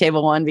shake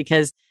table one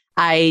because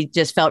I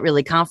just felt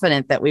really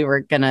confident that we were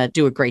going to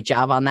do a great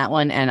job on that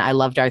one. And I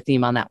loved our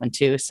theme on that one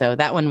too. So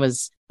that one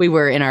we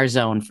were in our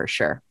zone for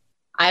sure.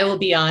 I will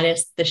be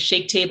honest, the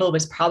shake table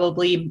was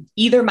probably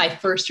either my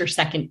first or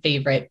second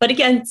favorite. But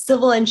again,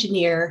 civil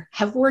engineer,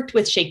 have worked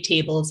with shake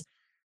tables.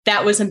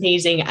 That was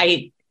amazing.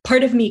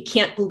 Part of me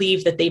can't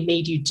believe that they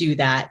made you do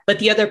that. But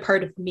the other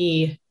part of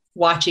me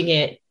watching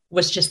it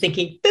was just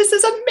thinking, this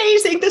is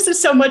amazing. This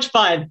is so much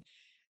fun.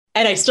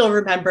 And I still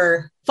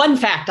remember, fun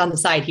fact on the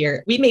side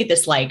here, we made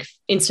this like,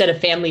 instead of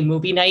family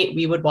movie night,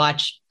 we would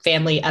watch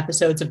family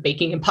episodes of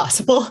Baking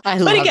Impossible.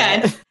 But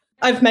again,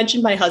 I've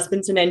mentioned my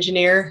husband's an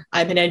engineer.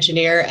 I'm an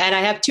engineer. And I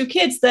have two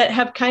kids that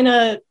have kind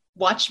of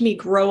watched me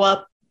grow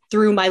up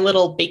through my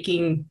little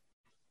baking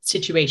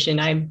situation.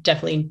 I'm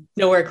definitely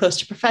nowhere close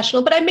to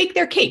professional, but I make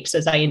their cakes,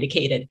 as I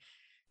indicated.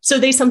 So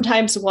they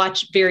sometimes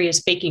watch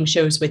various baking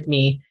shows with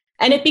me.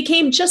 And it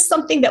became just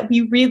something that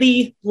we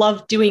really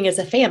loved doing as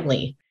a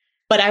family.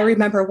 But I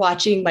remember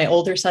watching my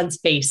older son's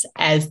face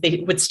as they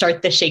would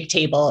start the shake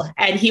table,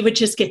 and he would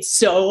just get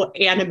so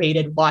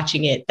animated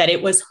watching it that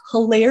it was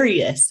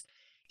hilarious.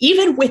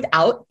 Even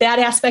without that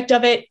aspect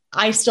of it,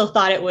 I still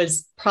thought it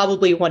was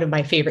probably one of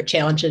my favorite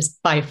challenges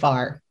by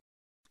far.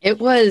 It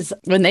was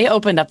when they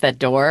opened up that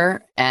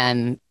door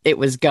and it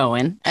was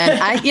going.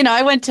 And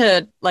I went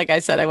to, like I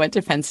said, I went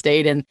to Penn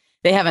State and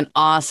they have an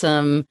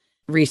awesome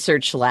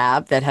research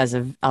lab that has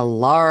a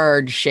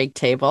large shake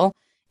table.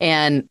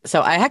 And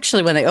so I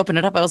actually, when they opened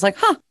it up, I was like,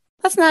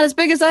 that's not as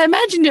big as I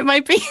imagined it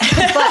might be.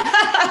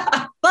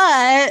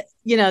 but,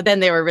 then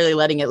they were really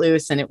letting it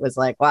loose and it was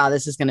like, wow,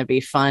 this is going to be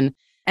fun.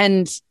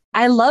 And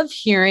I love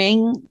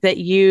hearing that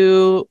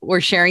you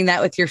were sharing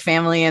that with your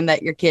family and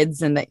that your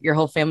kids and that your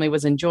whole family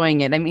was enjoying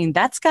it. I mean,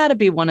 that's got to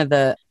be one of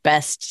the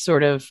best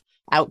sort of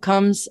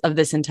outcomes of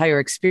this entire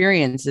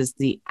experience is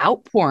the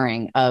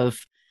outpouring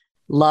of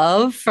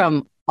love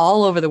from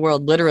all over the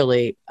world,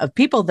 literally, of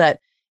people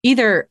that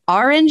either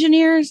are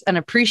engineers and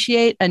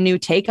appreciate a new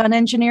take on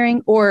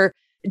engineering or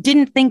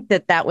didn't think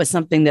that that was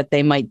something that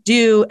they might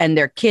do. And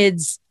their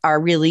kids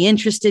are really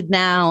interested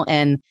now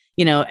and,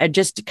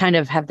 just kind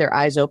of have their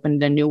eyes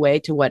opened in a new way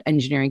to what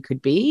engineering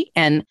could be.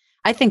 And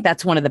I think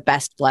that's one of the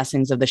best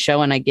blessings of the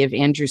show. And I give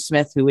Andrew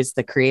Smith, who is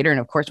the creator and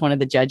of course, one of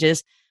the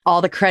judges,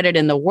 all the credit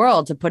in the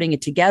world to putting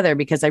it together,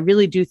 because I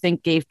really do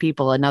think gave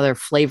people another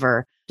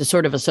flavor to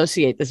sort of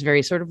associate this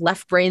very sort of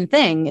left brain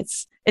thing.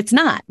 It's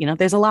not,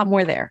 there's a lot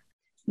more there.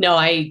 No,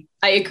 I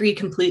agree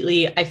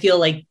completely. I feel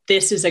like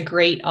this is a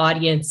great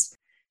audience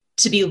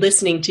to be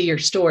listening to your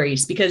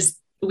stories because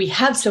we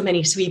have so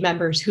many SWE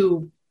members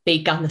who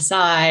bake on the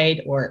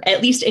side or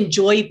at least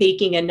enjoy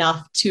baking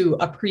enough to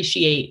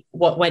appreciate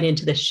what went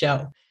into this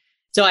show.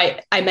 So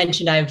I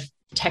mentioned I've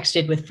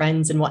texted with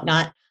friends and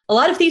whatnot. A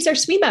lot of these are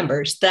SWE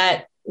members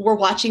that were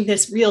watching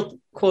this real,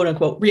 quote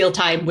unquote, real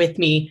time with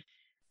me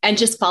and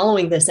just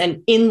following this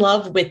and in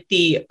love with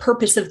the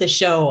purpose of the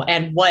show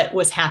and what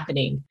was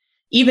happening,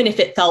 even if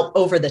it felt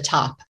over the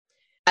top.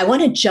 I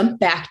want to jump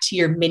back to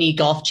your mini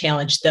golf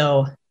challenge,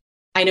 though.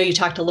 I know you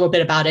talked a little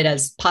bit about it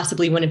as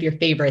possibly one of your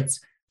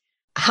favorites.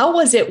 How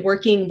was it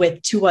working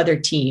with two other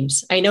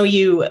teams? I know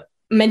you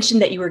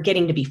mentioned that you were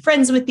getting to be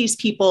friends with these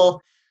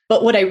people,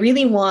 but what I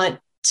really want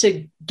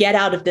to get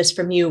out of this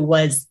from you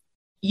was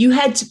you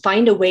had to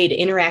find a way to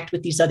interact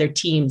with these other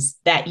teams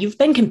that you've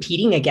been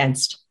competing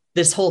against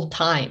this whole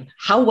time.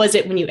 How was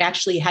it when you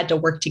actually had to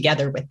work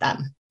together with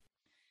them?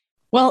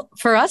 Well,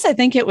 for us, I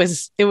think it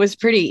was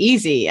pretty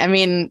easy. I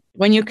mean,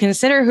 when you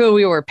consider who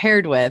we were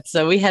paired with,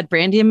 so we had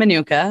Brandy and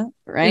Manuka,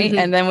 right? Mm-hmm.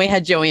 And then we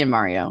had Joey and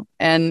Mario.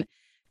 And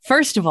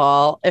first of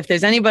all, if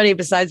there's anybody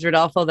besides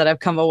Rodolfo that I've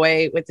come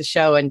away with the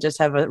show and just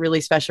have a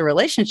really special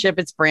relationship,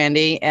 it's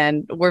Brandy.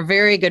 And we're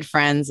very good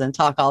friends and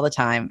talk all the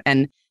time.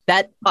 And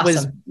that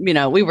awesome.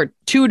 Was, we were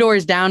 2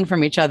 doors down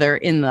from each other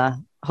in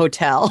the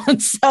hotel.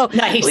 And so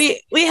nice.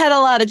 we had a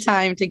lot of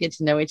time to get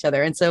to know each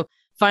other. And so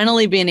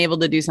finally being able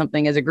to do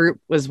something as a group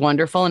was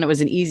wonderful. And it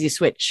was an easy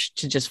switch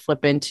to just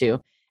flip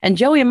into. And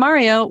Joey and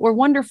Mario were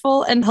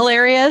wonderful and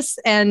hilarious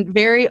and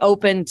very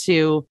open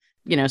to,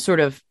 sort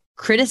of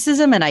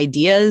criticism and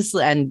ideas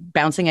and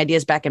bouncing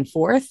ideas back and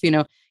forth.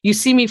 You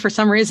see me for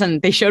some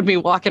reason, they showed me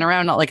walking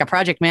around like a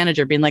project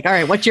manager being like, all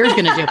right, what's yours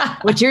going to do?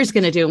 What's yours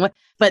going to do?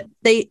 But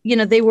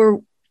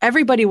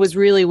everybody was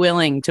really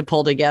willing to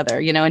pull together,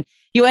 and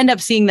you end up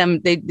seeing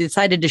them. They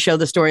decided to show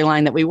the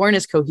storyline that we weren't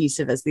as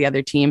cohesive as the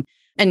other team.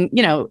 And,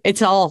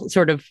 it's all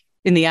sort of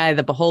in the eye of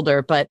the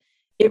beholder, but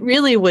it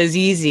really was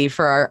easy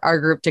for our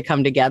group to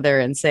come together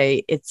and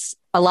say, it's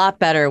a lot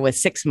better with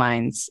 6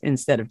 minds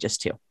instead of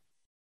just 2.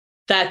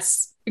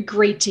 That's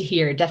great to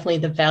hear. Definitely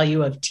the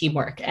value of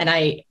teamwork. And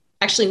I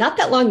actually not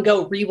that long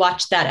ago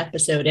rewatched that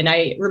episode. And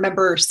I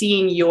remember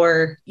seeing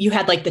you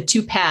had like the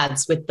 2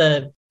 paths with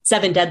the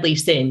 7 deadly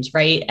sins,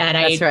 right? And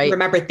that's right.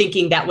 Remember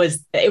thinking it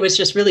was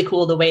just really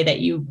cool the way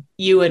that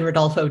you and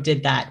Rodolfo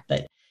did that.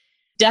 But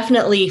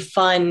definitely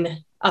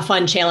a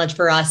fun challenge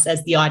for us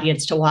as the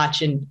audience to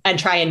watch and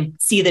try and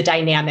see the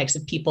dynamics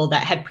of people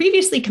that had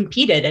previously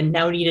competed and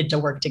now needed to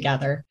work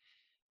together,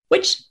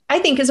 which I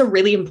think is a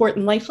really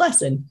important life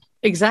lesson.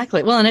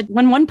 Exactly. Well, and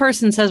when one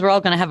person says we're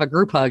all going to have a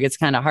group hug, it's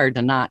kind of hard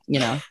to not,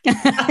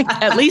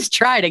 at least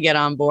try to get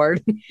on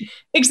board.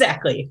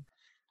 Exactly.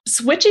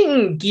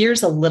 Switching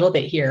gears a little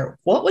bit here,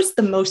 what was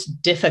the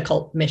most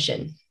difficult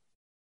mission?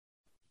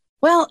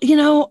 Well,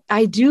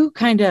 I do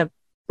kind of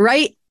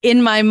right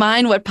in my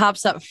mind, what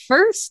pops up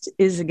first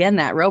is, again,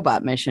 that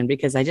robot mission,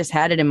 because I just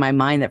had it in my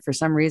mind that for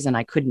some reason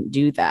I couldn't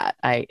do that.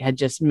 I had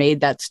just made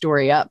that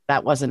story up.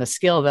 That wasn't a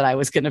skill that I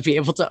was going to be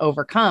able to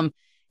overcome.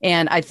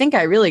 And I think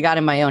I really got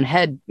in my own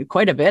head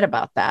quite a bit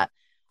about that.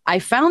 I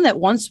found that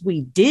once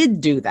we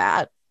did do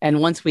that, and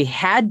once we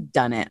had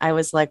done it, I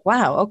was like,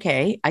 wow,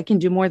 okay, I can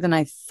do more than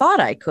I thought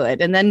I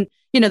could. And then,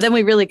 then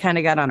we really kind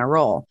of got on a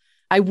roll.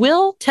 I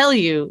will tell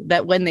you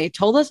that when they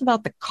told us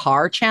about the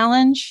car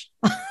challenge,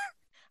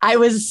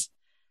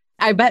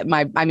 I bet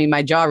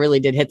my jaw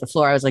really did hit the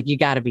floor. I was like, you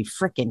got to be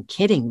freaking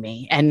kidding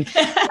me. And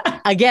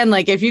again,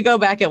 like if you go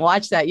back and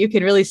watch that, you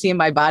can really see in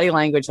my body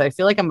language that I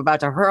feel like I'm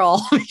about to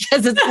hurl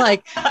because it's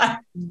like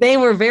they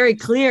were very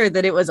clear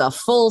that it was a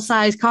full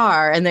size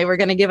car and they were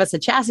going to give us a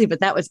chassis,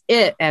 but that was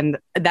it. And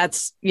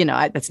that's,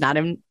 that's not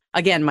in,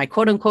 again, my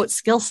quote unquote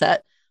skill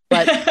set.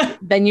 But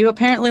then you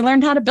apparently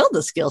learned how to build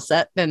a skill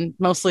set. And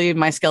mostly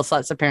my skill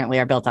sets apparently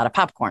are built out of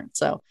popcorn.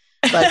 So,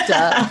 but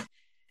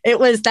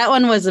that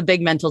one was a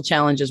big mental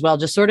challenge as well.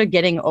 Just sort of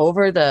getting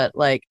over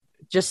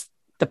just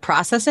the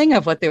processing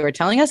of what they were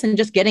telling us and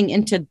just getting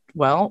into,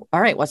 well,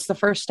 all right, what's the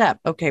first step?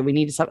 Okay, we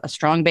need a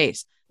strong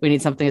base. We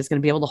need something that's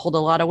going to be able to hold a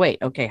lot of weight.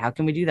 Okay, how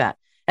can we do that?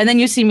 And then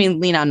you see me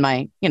lean on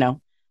my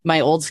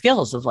old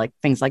skills of like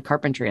things like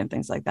carpentry and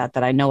things like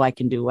that I know I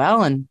can do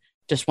well and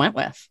just went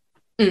with.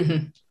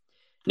 Mm-hmm.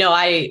 No,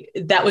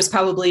 that was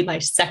probably my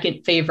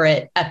second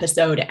favorite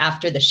episode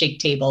after the shake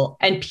table,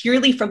 and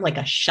purely from like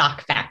a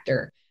shock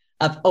factor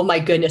of, oh my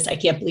goodness, I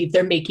can't believe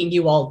they're making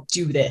you all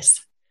do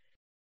this.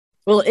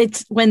 Well,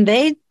 it's when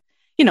they,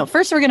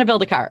 first we're going to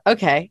build a car.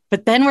 Okay.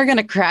 But then we're going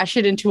to crash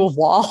it into a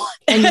wall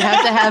and you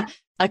have to have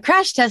a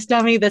crash test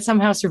dummy that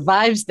somehow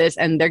survives this,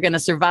 and they're going to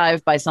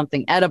survive by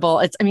something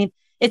edible.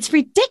 It's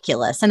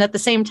ridiculous. And at the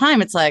same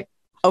time, it's like,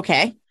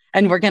 okay.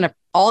 And we're going to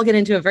all get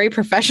into a very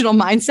professional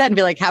mindset and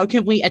be like, how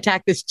can we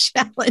attack this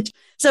challenge?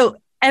 So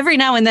every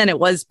now and then it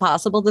was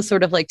possible to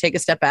sort of like take a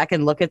step back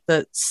and look at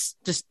the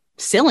just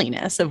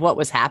silliness of what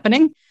was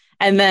happening.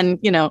 And then,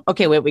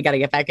 okay, wait, we got to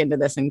get back into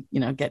this and,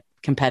 get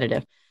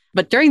competitive.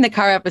 But during the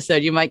car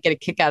episode, you might get a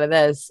kick out of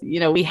this.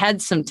 We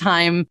had some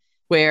time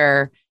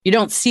where you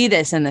don't see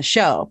this in the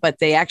show, but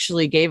they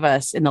actually gave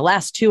us in the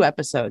last 2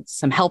 episodes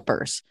some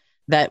helpers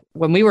that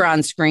when we were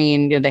on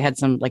screen, they had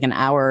some like an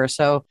hour or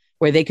so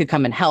where they could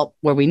come and help,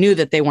 where we knew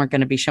that they weren't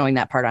going to be showing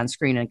that part on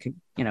screen and could,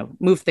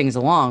 move things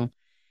along.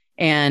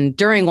 And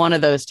during one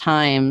of those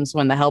times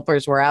when the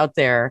helpers were out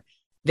there,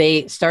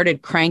 they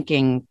started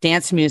cranking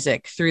dance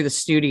music through the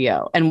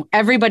studio, and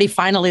everybody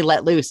finally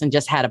let loose and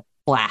just had a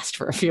blast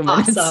for a few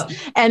minutes. Awesome.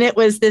 And it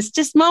was this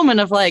just moment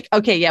of like,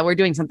 okay, yeah, we're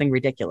doing something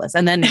ridiculous.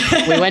 And then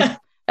we went,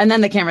 and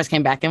then the cameras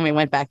came back and we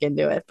went back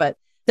into it. But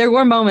there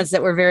were moments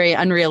that were very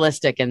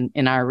unrealistic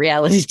in our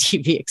reality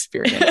TV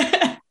experience.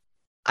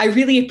 I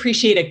really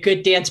appreciate a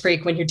good dance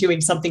break when you're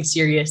doing something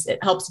serious. It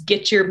helps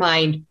get your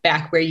mind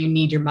back where you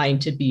need your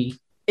mind to be.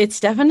 It's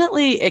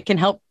definitely, it can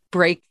help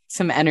break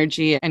some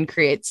energy and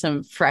create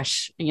some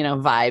fresh,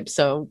 vibe.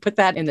 So put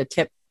that in the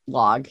tip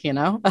log,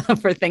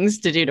 for things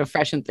to do to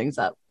freshen things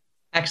up.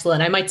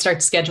 Excellent. I might start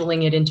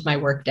scheduling it into my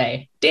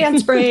workday.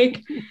 Dance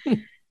break.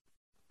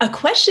 A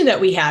question that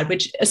we had,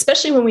 which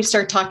especially when we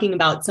start talking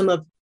about some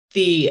of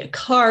the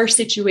car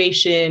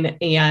situation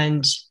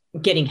and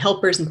getting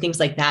helpers and things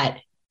like that,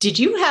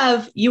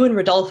 you and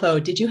Rodolfo,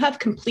 did you have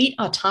complete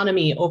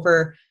autonomy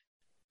over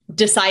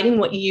deciding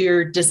what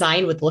your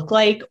design would look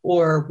like?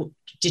 Or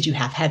did you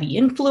have heavy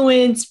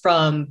influence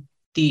from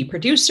the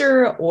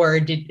producer, or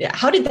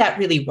how did that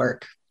really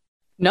work?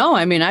 No,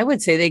 I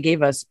would say they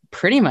gave us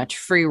pretty much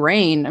free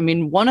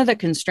reign. One of the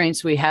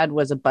constraints we had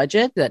was a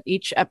budget. That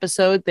each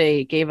episode,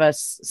 they gave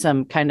us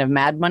some kind of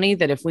mad money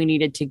that if we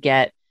needed to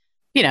get,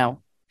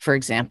 for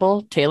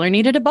example, Taylor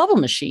needed a bubble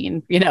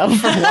machine, for one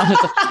of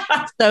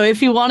the, so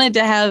if you wanted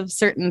to have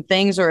certain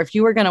things, or if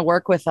you were going to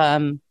work with,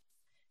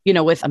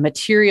 with a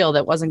material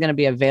that wasn't going to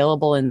be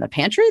available in the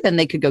pantry, then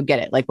they could go get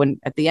it. Like when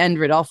at the end,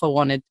 Rodolfo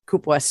wanted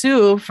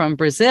cupuaçu from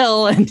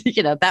Brazil, and,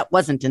 that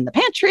wasn't in the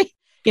pantry,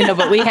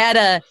 but we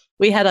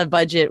had a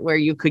budget where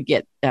you could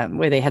get,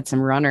 where they had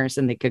some runners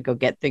and they could go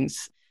get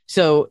things.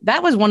 So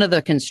that was one of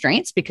the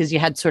constraints, because you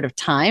had sort of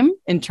time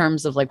in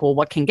terms of like, well,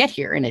 what can get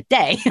here in a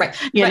day? Right.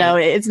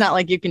 It's not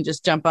like you can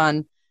just jump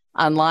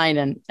online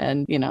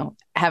and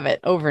have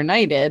it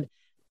overnighted.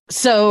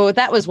 So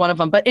that was one of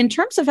them. But in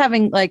terms of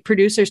having like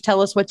producers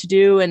tell us what to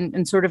do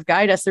and sort of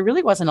guide us, there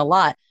really wasn't a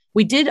lot.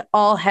 We did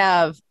all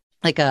have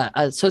like a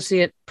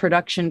associate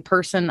production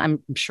person.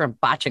 I'm sure I'm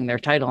botching their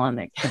title and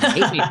they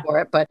hate me for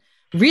it, but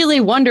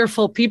really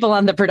wonderful people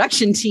on the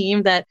production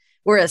team that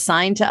were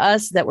assigned to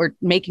us, that were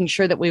making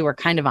sure that we were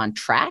kind of on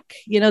track,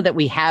 that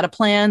we had a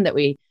plan, that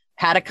we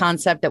had a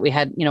concept, that we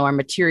had, our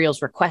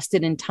materials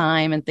requested in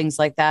time and things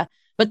like that.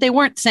 But they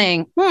weren't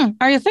saying,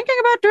 are you thinking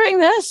about doing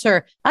this?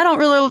 Or I don't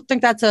really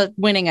think that's a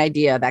winning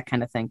idea, that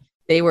kind of thing.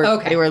 They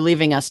were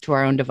leaving us to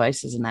our own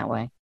devices in that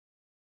way.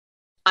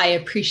 I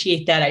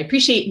appreciate that. I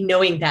appreciate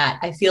knowing that.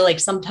 I feel like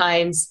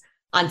sometimes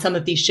on some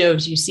of these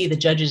shows, you see the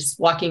judges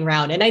walking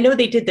around, and I know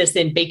they did this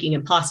in Baking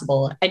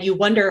Impossible, and you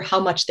wonder how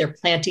much they're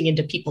planting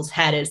into people's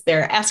head as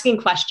they're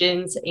asking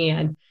questions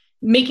and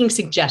making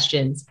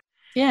suggestions.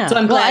 Yeah. So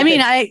I'm glad.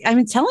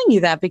 I'm telling you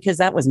that because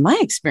that was my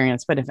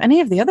experience. But if any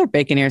of the other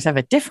Baconeers have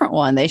a different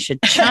one, they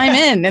should chime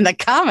in the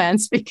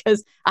comments,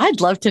 because I'd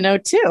love to know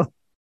too.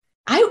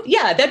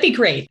 That'd be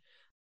great.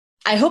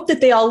 I hope that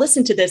they all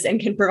listen to this and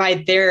can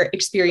provide their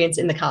experience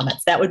in the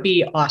comments. That would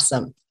be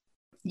awesome.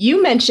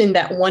 You mentioned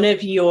that one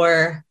of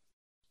your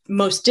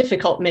most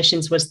difficult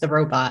missions was the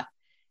robot.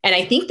 And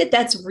I think that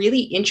that's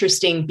really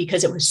interesting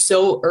because it was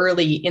so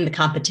early in the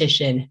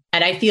competition.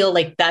 And I feel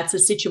like that's a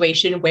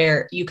situation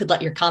where you could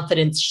let your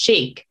confidence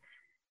shake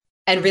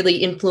and really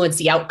influence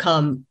the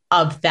outcome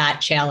of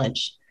that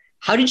challenge.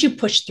 How did you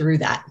push through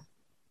that?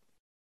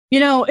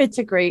 It's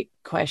a great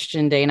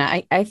question,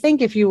 Dayna. I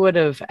think if you would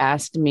have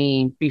asked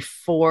me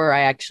before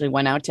I actually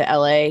went out to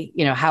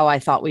LA, how I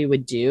thought we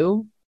would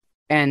do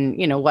and,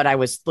 what I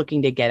was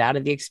looking to get out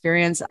of the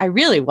experience, I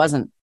really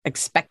wasn't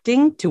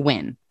expecting to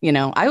win.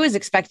 I was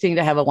expecting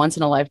to have a once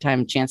in a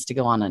lifetime chance to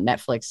go on a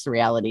Netflix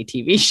reality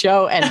TV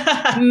show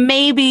and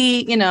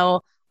maybe,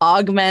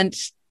 augment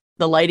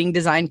the lighting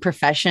design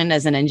profession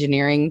as an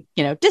engineering,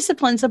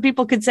 discipline. So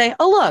people could say,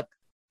 oh, look,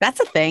 that's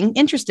a thing,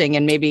 interesting,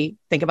 and maybe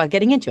think about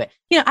getting into it.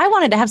 I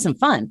wanted to have some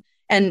fun,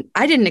 and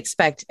I didn't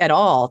expect at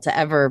all to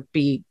ever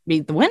be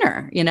the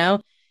winner,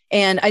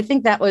 And I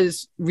think that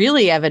was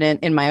really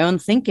evident in my own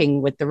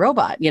thinking with the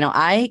robot.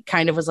 I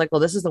kind of was like,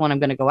 well, this is the one I'm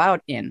going to go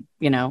out in,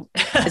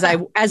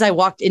 as I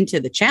walked into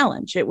the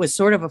challenge. It was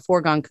sort of a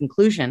foregone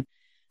conclusion.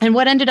 And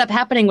what ended up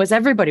happening was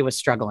everybody was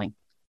struggling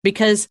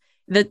because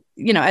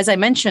as I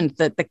mentioned,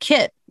 the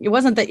kit, it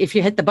wasn't that if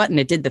you hit the button,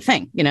 it did the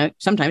thing.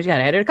 Sometimes you got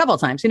to hit it a couple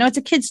of times. It's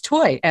a kid's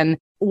toy. And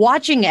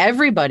watching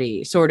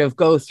everybody sort of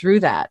go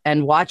through that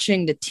and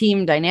watching the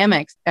team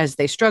dynamics as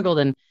they struggled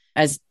and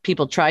as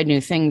people tried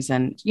new things.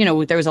 And,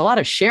 there was a lot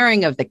of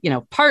sharing of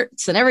the,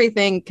 parts and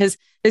everything because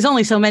there's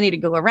only so many to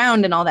go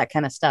around and all that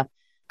kind of stuff.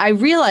 I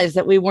realized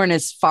that we weren't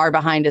as far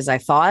behind as I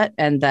thought.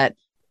 And that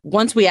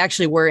once we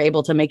actually were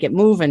able to make it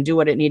move and do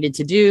what it needed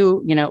to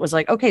do, it was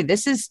like, okay,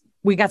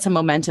 we got some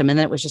momentum. And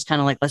then it was just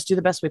kind of like, let's do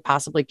the best we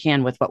possibly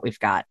can with what we've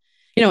got.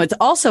 It's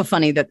also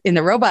funny that in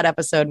the robot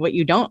episode,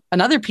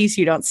 another piece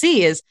you don't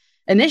see is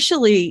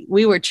initially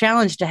we were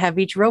challenged to have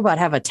each robot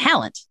have a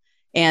talent.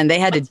 And they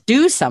had to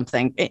do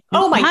something.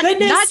 Oh my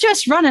goodness. Not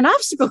just run an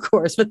obstacle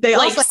course, but they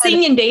also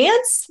sing and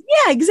dance?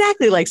 Yeah,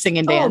 exactly. Like sing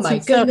and dance. Oh my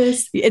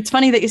goodness. So it's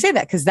funny that you say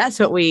that because that's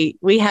what we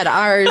had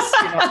ours,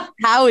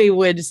 Howie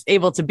was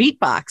able to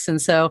beatbox. And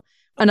so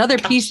another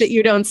piece that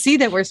you don't see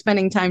that we're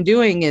spending time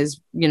doing is,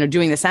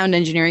 doing the sound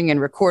engineering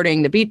and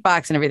recording the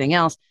beatbox and everything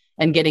else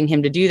and getting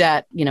him to do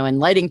that, and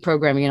lighting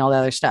programming and all the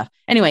other stuff.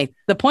 Anyway,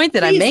 the point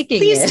that I'm making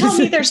please is... tell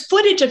me there's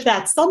footage of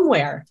that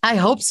somewhere. I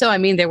hope so. I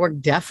mean, there were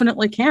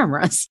definitely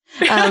cameras,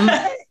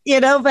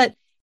 but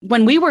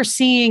when we were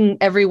seeing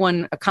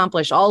everyone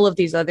accomplish all of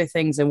these other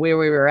things and where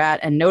we were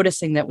at and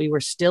noticing that we were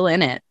still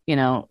in it,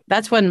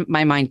 that's when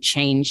my mind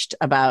changed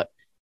about,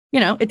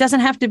 it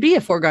doesn't have to be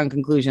a foregone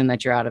conclusion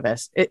that you're out of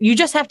this. You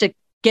just have to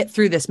get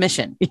through this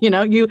mission.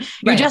 You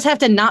just have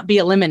to not be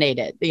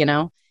eliminated,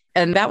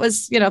 And that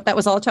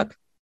was all it took.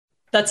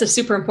 That's a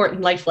super important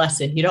life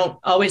lesson. You don't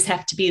always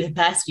have to be the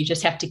best. You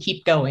just have to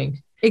keep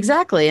going.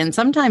 Exactly. And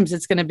sometimes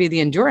it's going to be the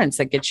endurance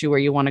that gets you where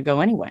you want to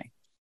go anyway.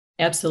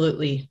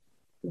 Absolutely.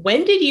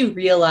 When did you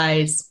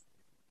realize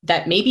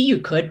that maybe you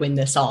could win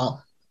this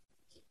all?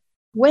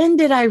 When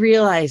did I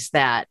realize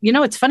that?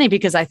 It's funny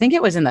because I think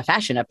it was in the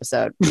fashion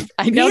episode.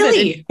 I know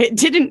really? That it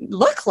didn't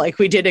look like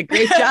we did a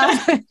great job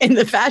in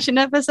the fashion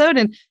episode.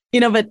 And,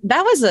 but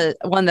that was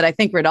one that I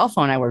think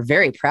Rodolfo and I were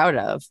very proud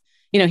of.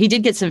 He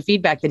did get some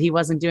feedback that he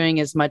wasn't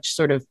doing as much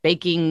sort of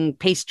baking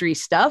pastry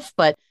stuff,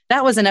 but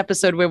that was an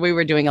episode where we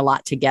were doing a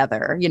lot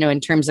together, in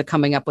terms of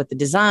coming up with the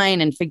design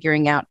and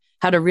figuring out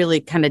how to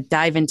really kind of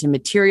dive into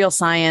material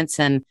science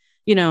and,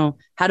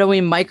 how do we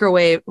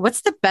microwave?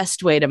 What's the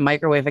best way to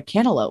microwave a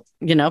cantaloupe?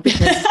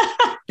 Because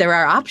there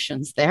are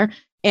options there.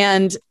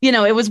 And,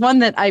 it was one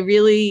that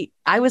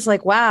I was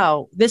like,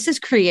 wow, this is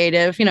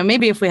creative.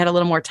 Maybe if we had a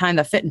little more time,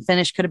 the fit and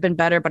finish could have been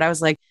better. But I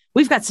was like,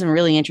 we've got some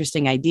really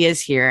interesting ideas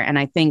here. And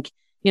I think,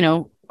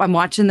 I'm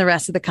watching the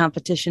rest of the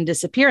competition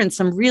disappear and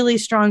some really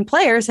strong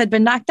players had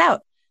been knocked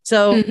out.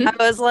 So I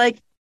was like,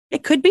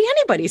 it could be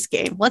anybody's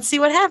game. Let's see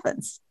what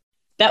happens.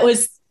 That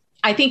was,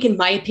 I think, in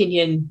my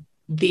opinion,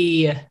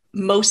 the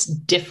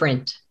most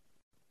different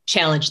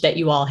challenge that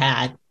you all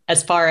had,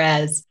 as far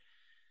as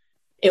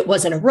it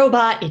wasn't a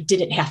robot. It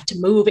didn't have to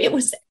move. It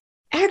was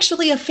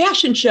actually a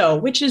fashion show,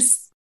 which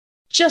is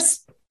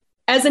just,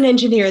 as an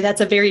engineer,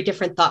 that's a very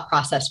different thought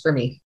process for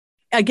me.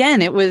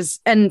 Again, it was,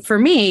 and for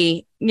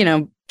me,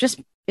 just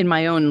in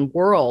my own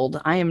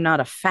world, I am not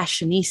a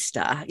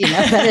fashionista.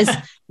 That is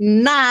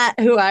not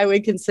who I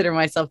would consider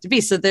myself to be.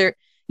 So there,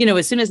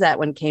 as soon as that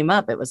one came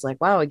up, it was like,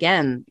 wow,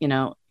 again,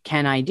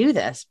 can I do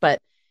this?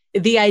 But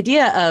the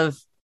idea of,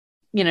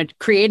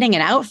 creating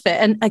an outfit.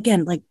 And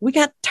again, like we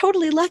got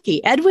totally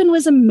lucky. Edwin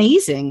was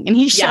amazing. And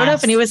he showed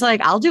up and he was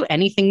like, I'll do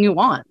anything you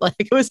want. Like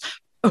it was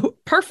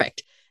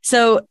perfect.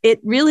 So it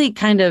really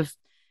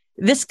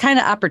this kind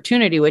of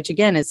opportunity, which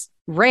again is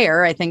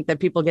rare. I think that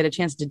people get a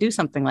chance to do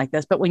something like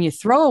this. But when you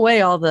throw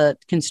away all the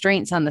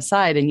constraints on the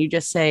side and you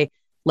just say,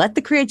 let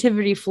the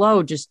creativity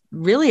flow, just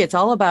really, it's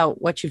all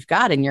about what you've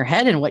got in your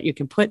head and what you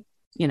can put,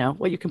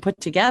 what you can put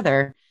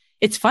together.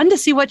 It's fun to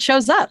see what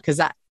shows up.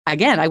 Because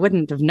I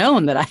wouldn't have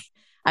known that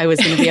I was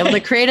going to be able to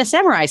create a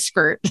samurai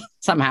skirt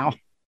somehow.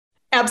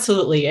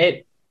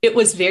 Absolutely. It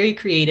was very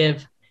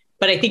creative,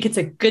 but I think it's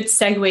a good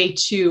segue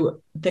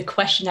to the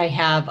question I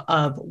have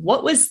of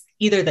what was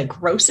either the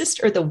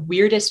grossest or the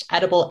weirdest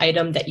edible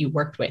item that you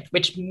worked with,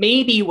 which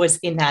maybe was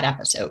in that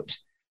episode.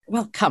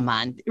 Well, come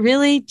on.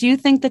 Really? Do you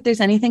think that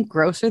there's anything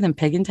grosser than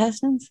pig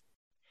intestines?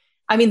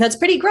 I mean, that's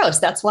pretty gross.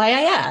 That's why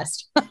I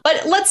asked.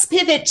 But let's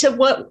pivot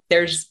to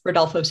there's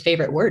Rodolfo's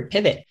favorite word,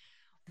 pivot.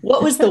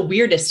 What was the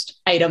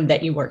weirdest item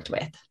that you worked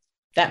with?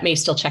 That may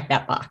still check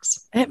that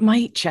box. It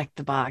might check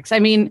the box. I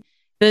mean,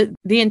 the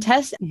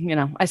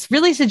intestine, I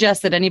really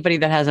suggest that anybody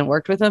that hasn't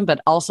worked with them, but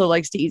also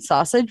likes to eat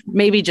sausage,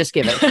 maybe just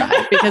give it a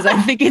try because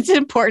I think it's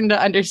important to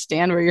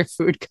understand where your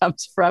food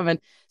comes from. And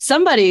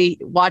somebody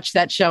watched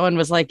that show and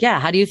was like,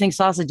 yeah, how do you think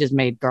sausage is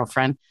made,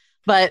 girlfriend?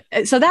 But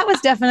so that was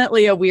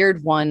definitely a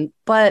weird one.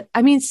 But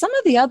I mean, some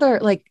of the other,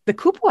 like the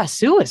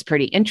kupuasu is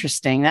pretty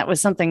interesting. That was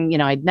something,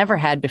 I'd never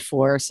had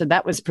before. So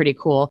that was pretty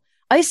cool.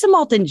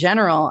 Isomalt in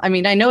general. I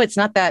mean, I know it's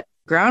not that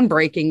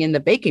groundbreaking in the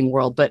baking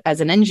world. But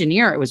as an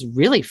engineer, it was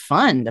really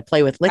fun to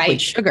play with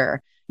liquid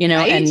sugar,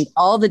 and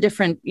all the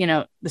different,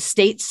 the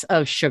states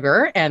of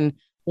sugar and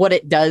what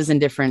it does in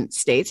different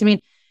states. I mean,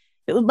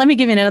 let me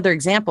give you another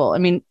example. I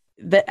mean,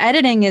 the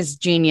editing is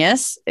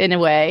genius in a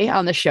way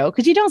on the show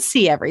because you don't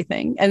see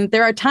everything. And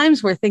there are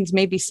times where things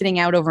may be sitting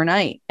out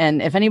overnight.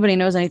 And if anybody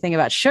knows anything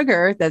about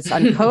sugar that's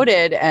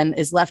uncoated and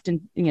is left in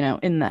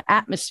the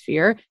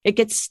atmosphere, it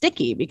gets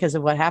sticky because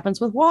of what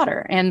happens with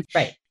water. And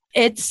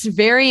it's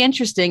very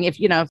interesting if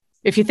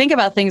you think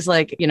about things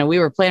like, we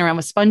were playing around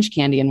with sponge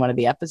candy in one of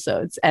the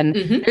episodes, and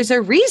there's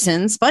a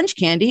reason sponge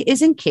candy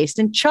is encased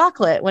in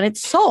chocolate when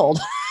it's sold.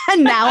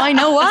 And now I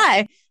know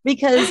why.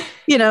 Because,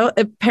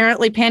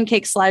 apparently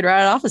pancakes slide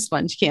right off of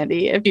sponge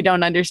candy if you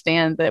don't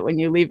understand that when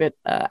you leave it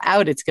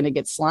out, it's going to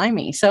get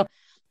slimy. So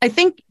I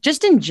think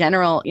just in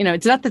general,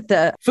 it's not that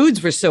the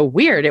foods were so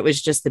weird. It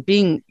was just the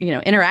being,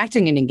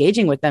 interacting and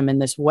engaging with them in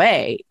this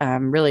way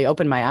really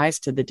opened my eyes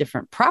to the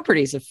different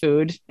properties of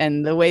food.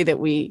 And the way that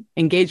we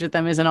engage with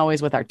them isn't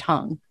always with our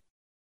tongue.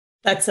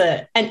 That's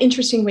an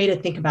interesting way to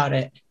think about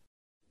it.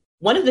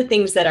 One of the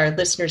things that our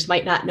listeners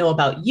might not know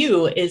about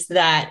you is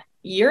that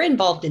you're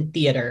involved in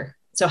theater.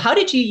 So how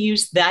did you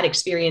use that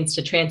experience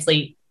to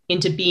translate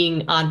into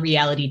being on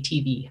reality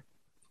TV?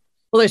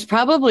 Well, there's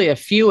probably a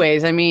few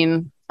ways. I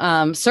mean,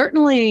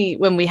 certainly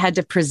when we had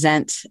to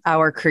present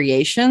our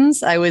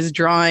creations, I was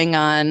drawing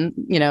on,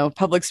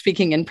 public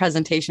speaking and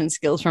presentation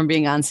skills from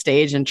being on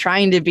stage and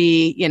trying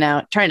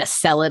to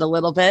sell it a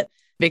little bit,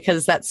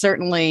 because that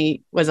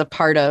certainly was a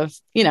part of,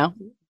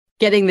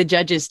 getting the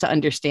judges to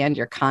understand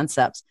your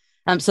concepts.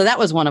 So that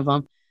was one of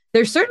them.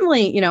 There's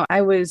certainly,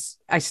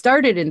 I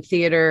started in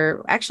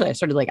theater. Actually, I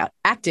started like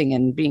acting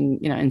and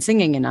being, and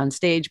singing and on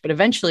stage, but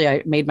eventually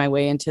I made my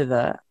way into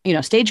the,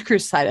 stage crew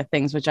side of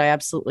things, which I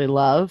absolutely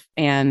love.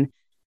 And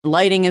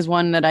lighting is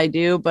one that I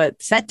do,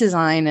 but set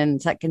design and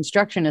set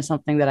construction is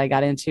something that I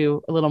got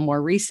into a little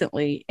more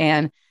recently.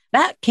 And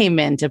that came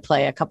into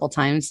play a couple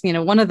times.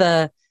 One of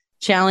the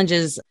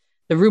challenges,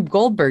 the Rube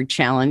Goldberg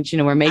challenge,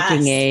 we're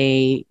making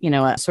a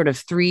sort of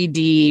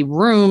 3D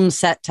room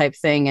set type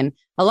thing. And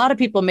a lot of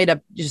people made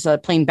up just a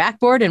plain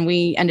backboard, and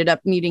we ended up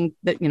needing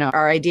that,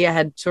 our idea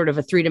had sort of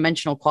a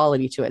 3-dimensional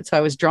quality to it. So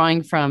I was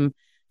drawing from,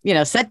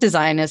 set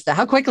design as to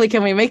how quickly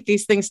can we make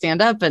these things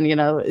stand up and,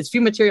 as few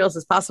materials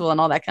as possible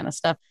and all that kind of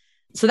stuff.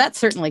 So that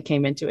certainly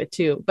came into it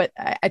too. But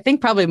I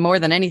think probably more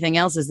than anything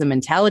else is the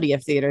mentality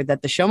of theater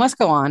that the show must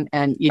go on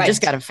and you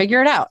just got to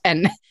figure it out.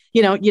 And,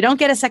 you don't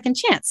get a second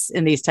chance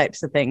in these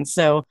types of things.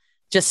 So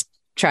just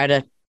try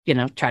to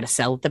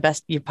sell it the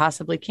best you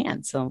possibly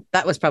can. So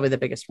that was probably the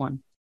biggest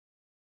one.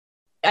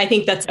 I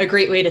think that's a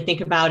great way to think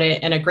about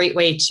it, and a great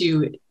way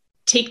to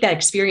take that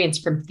experience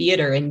from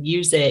theater and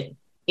use it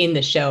in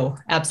the show.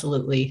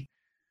 Absolutely.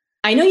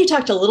 I know you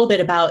talked a little bit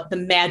about the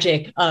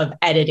magic of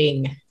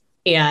editing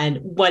and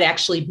what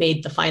actually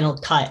made the final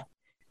cut.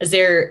 Is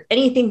there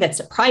anything that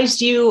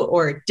surprised you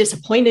or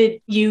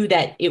disappointed you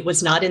that it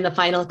was not in the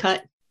final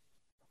cut?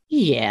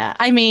 Yeah.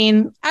 I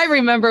mean, I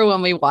remember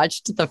when we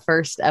watched the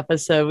first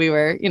episode, we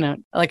were,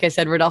 like I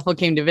said, Rodolfo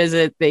came to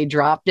visit. They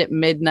dropped at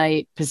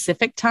midnight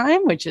Pacific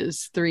time, which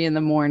is 3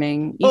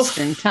 a.m.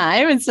 Eastern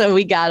time. And so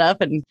we got up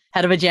and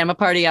had a pajama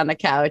party on the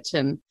couch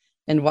and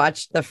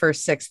watched the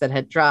first 6 that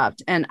had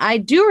dropped. And I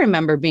do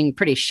remember being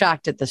pretty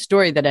shocked at the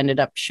story that ended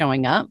up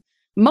showing up,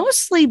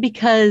 mostly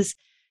because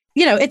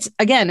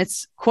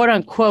it's quote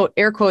unquote,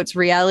 air quotes,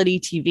 reality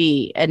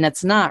TV, and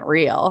that's not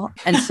real.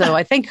 And so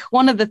I think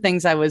one of the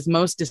things I was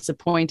most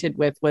disappointed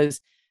with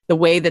was the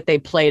way that they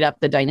played up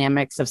the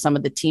dynamics of some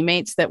of the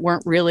teammates that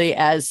weren't really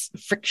as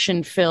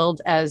friction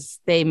filled as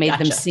they made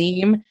them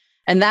seem.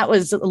 And that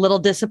was a little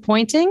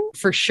disappointing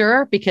for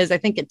sure, because I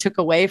think it took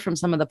away from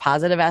some of the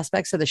positive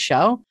aspects of the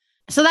show.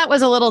 So that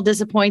was a little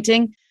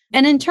disappointing.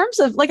 And in terms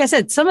of, like I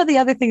said, some of the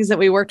other things that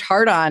we worked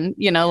hard on,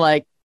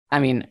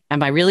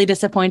 am I really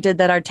disappointed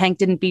that our tank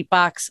didn't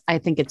beatbox? I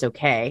think it's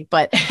okay.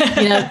 But,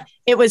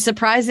 it was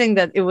surprising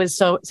that it was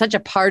such a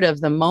part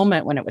of the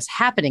moment when it was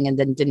happening and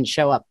then didn't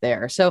show up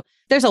there. So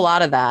there's a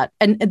lot of that.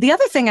 And the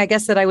other thing I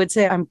guess that I would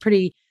say I'm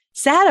pretty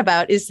sad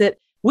about is that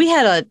we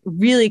had a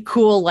really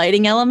cool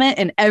lighting element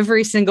in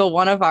every single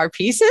one of our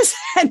pieces.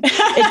 And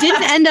it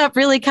didn't end up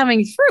really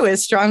coming through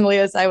as strongly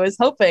as I was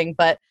hoping.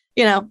 But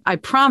I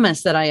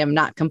promise that I am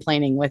not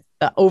complaining with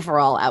the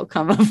overall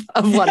outcome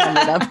of what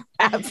ended up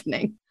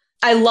happening.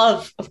 I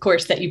love, of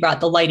course, that you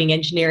brought the lighting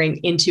engineering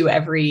into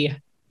every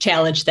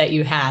challenge that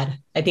you had.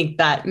 I think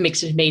that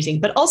makes it amazing,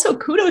 but also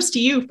kudos to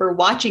you for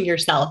watching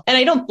yourself. And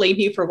I don't blame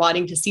you for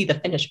wanting to see the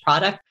finished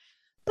product,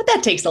 but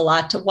that takes a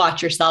lot to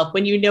watch yourself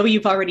when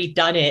you've already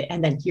done it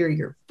and then hear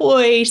your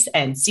voice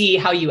and see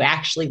how you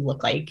actually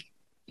look like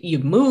you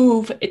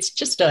move. It's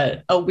just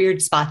a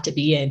weird spot to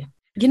be in.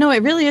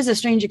 It really is a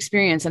strange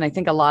experience. And I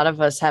think a lot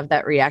of us have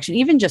that reaction,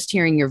 even just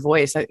hearing your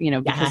voice,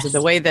 because of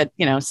the way that,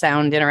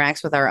 sound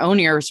interacts with our own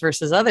ears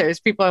versus others.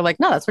 People are like,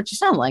 no, that's what you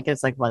sound like.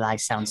 It's like, well, I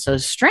sound so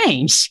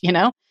strange,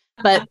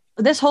 but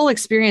this whole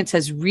experience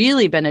has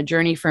really been a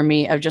journey for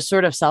me of just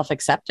sort of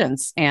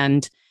self-acceptance.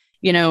 And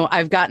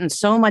I've gotten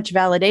so much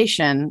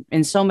validation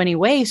in so many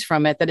ways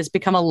from it that it's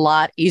become a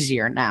lot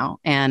easier now.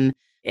 And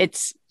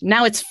it's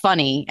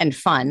funny and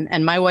fun.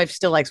 And my wife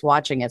still likes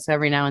watching it. So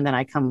every now and then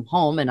I come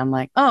home and I'm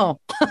like, oh,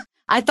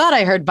 I thought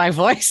I heard my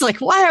voice. Like,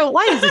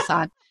 why is this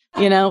on?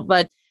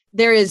 But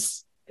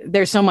there's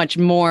so much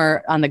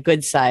more on the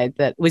good side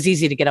that was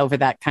easy to get over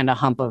that kind of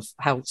hump of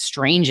how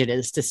strange it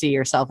is to see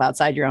yourself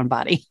outside your own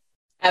body.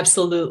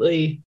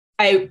 Absolutely.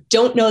 I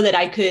don't know that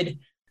I could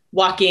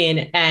walk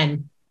in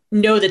and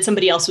know that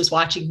somebody else was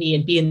watching me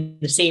and be in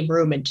the same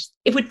room, and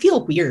it would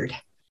feel weird.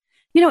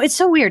 It's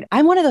so weird.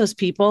 I'm one of those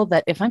people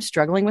that if I'm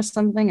struggling with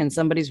something and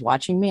somebody's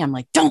watching me, I'm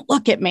like, don't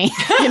look at me.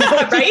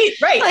 Right.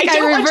 Like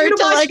I revert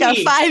to like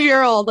a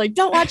 5-year-old, like,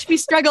 don't watch me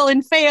struggle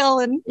and fail.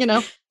 And,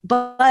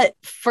 but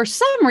for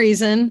some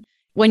reason,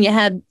 when you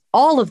had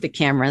all of the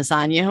cameras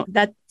on you,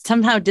 that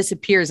somehow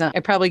disappears. And I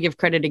probably give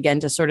credit again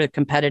to sort of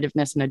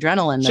competitiveness and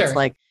adrenaline. That's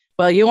like,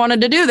 well, you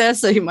wanted to do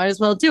this, so you might as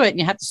well do it. And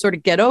you have to sort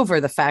of get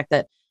over the fact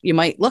that you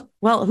might look,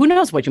 well, who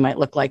knows what you might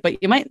look like,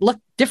 but you might look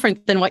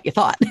different than what you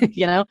thought,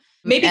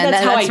 Maybe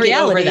that's how I get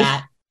over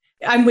that.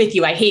 I'm with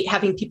you. I hate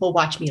having people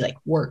watch me like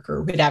work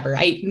or whatever.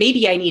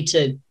 Maybe I need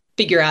to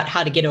figure out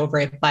how to get over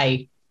it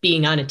by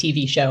being on a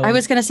TV show. I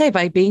was going to say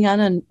by being on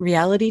a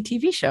reality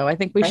TV show. I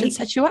think we should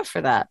set you up for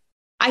that.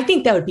 I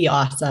think that would be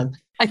awesome.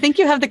 I think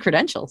you have the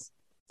credentials.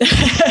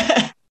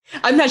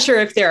 I'm not sure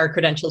if there are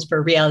credentials for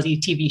a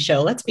reality TV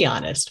show. Let's be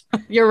honest.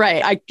 You're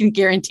right. I can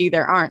guarantee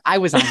there aren't. I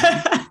was on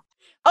one.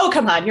 Oh,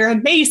 come on. You're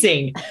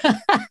amazing.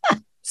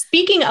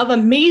 Speaking of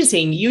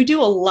amazing, you do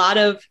a lot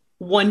of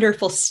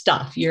wonderful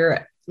stuff.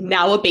 You're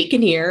now a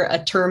baconeer,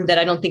 a term that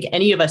I don't think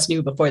any of us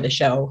knew before the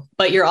show,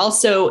 but you're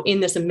also in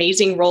this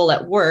amazing role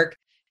at work,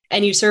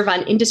 and you serve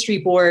on industry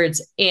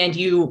boards, and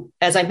you,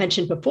 as I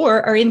mentioned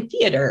before, are in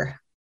theater.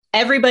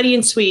 Everybody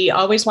in SWE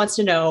always wants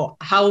to know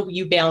how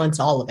you balance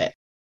all of it.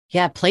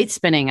 Yeah, plate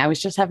spinning. I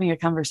was just having a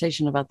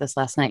conversation about this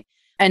last night.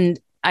 And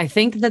I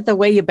think that the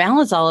way you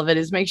balance all of it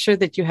is make sure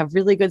that you have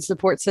really good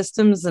support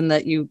systems and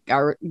that you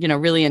are,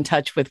 really in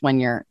touch with when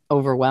you're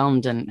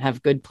overwhelmed and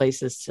have good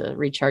places to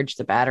recharge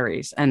the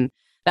batteries. And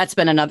that's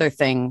been another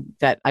thing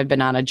that I've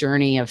been on a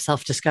journey of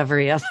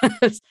self-discovery of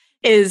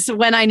is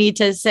when I need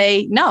to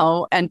say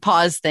no and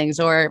pause things,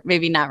 or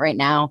maybe not right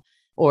now,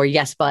 or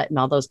yes, but, and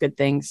all those good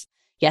things.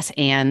 Yes,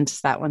 and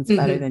that one's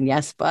better than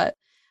yes, but.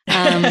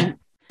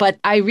 But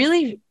I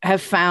really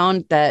have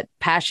found that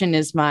passion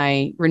is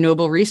my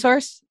renewable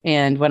resource.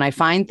 And when I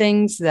find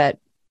things that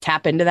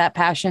tap into that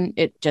passion,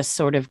 it just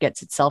sort of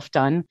gets itself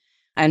done.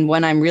 And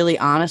when I'm really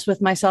honest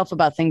with myself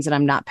about things that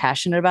I'm not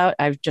passionate about,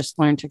 I've just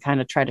learned to kind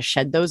of try to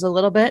shed those a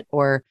little bit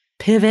or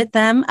pivot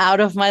them out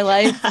of my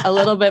life a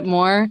little bit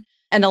more.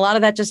 And a lot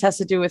of that just has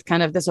to do with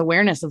kind of this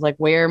awareness of like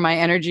where my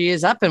energy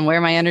is up and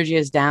where my energy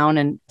is down,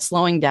 and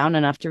slowing down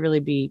enough to really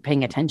be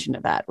paying attention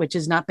to that, which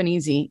has not been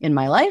easy in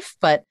my life,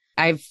 but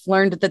I've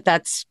learned that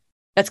that's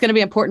going to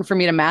be important for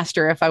me to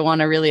master if I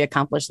want to really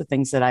accomplish the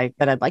things that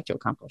I'd like to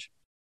accomplish.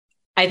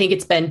 I think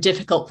it's been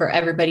difficult for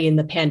everybody in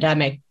the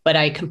pandemic, but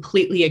I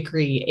completely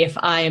agree. If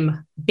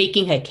I'm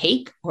baking a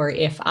cake, or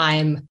if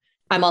I'm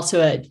also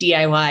a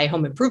DIY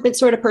home improvement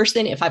sort of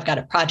person, if I've got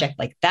a project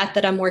like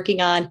that I'm working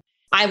on,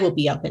 I will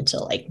be up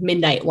until like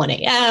midnight, 1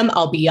 a.m.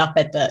 I'll be up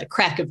at the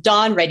crack of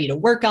dawn, ready to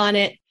work on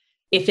it.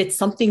 If it's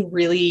something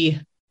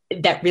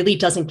that really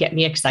doesn't get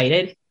me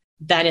excited,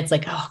 then it's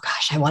like, oh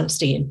gosh, I want to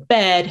stay in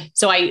bed.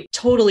 So I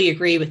totally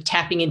agree with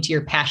tapping into your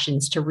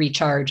passions to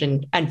recharge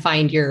and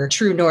find your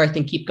true north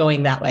and keep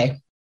going that way.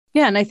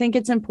 Yeah. And I think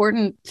it's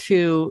important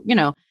to,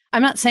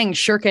 I'm not saying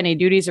shirk any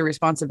duties or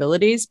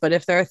responsibilities, but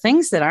if there are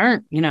things that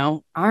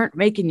aren't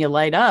making you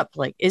light up,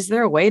 like, is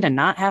there a way to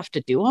not have to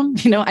do them?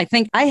 I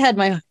think I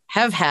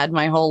have had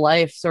my whole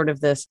life sort of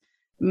this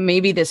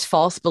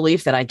false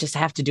belief that I just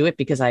have to do it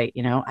because I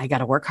got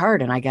to work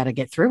hard and I got to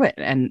get through it.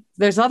 And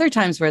there's other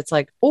times where it's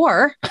like,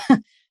 or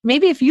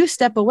maybe if you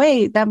step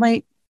away, that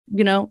might,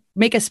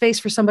 make a space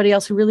for somebody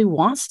else who really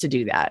wants to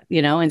do that,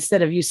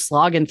 instead of you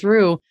slogging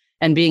through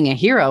and being a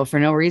hero for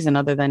no reason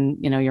other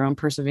than, your own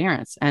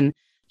perseverance. And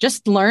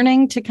just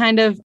learning to kind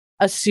of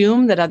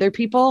assume that other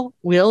people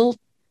will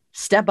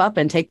step up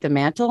and take the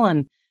mantle,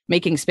 and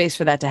making space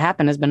for that to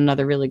happen has been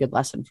another really good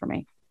lesson for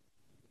me.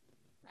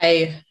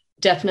 I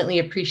definitely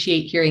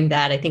appreciate hearing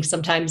that. I think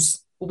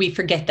sometimes we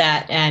forget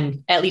that.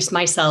 And at least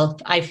myself,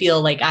 I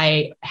feel like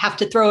I have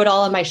to throw it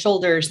all on my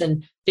shoulders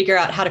and figure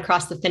out how to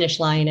cross the finish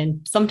line.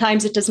 And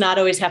sometimes it does not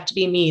always have to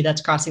be me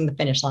that's crossing the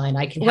finish line.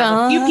 I can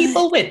have a few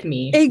people with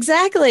me.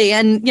 Exactly.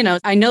 And,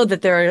 I know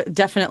that there are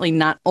definitely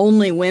not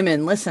only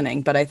women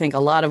listening, but I think a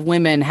lot of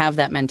women have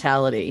that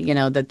mentality,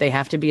 that they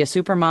have to be a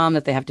super mom,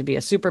 that they have to be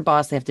a super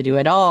boss, they have to do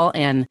it all.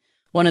 And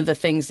one of the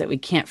things that we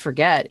can't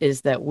forget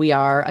is that we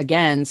are,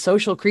 again,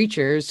 social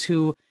creatures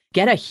who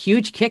get a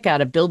huge kick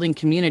out of building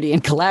community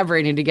and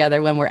collaborating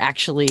together when we're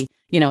actually,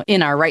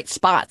 in our right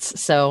spots.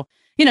 So,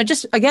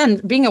 just,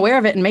 again, being aware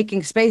of it and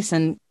making space,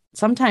 and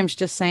sometimes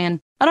just saying,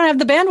 I don't have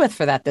the bandwidth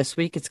for that this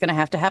week. It's going to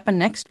have to happen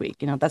next week.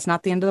 That's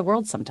not the end of the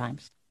world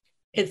sometimes.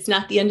 It's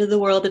not the end of the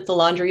world if the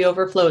laundry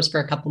overflows for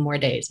a couple more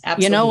days.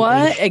 Absolutely. You know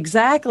what?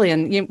 Exactly.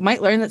 And you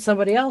might learn that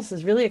somebody else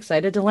is really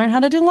excited to learn how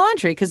to do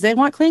laundry because they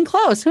want clean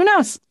clothes. Who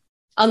knows?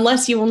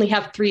 Unless you only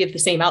have 3 of the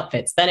same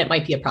outfits, then it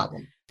might be a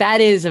problem. That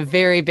is a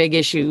very big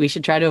issue. We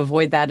should try to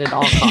avoid that at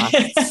all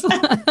costs.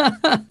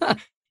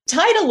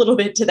 Tied a little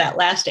bit to that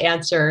last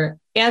answer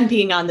and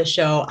being on the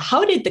show,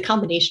 how did the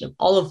combination of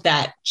all of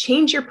that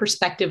change your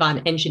perspective on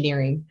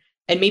engineering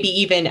and maybe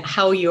even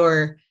how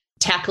you're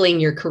tackling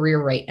your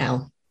career right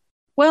now?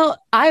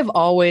 Well, I've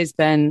always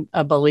been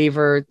a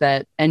believer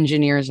that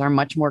engineers are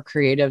much more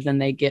creative than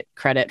they get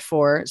credit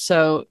for.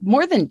 So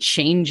more than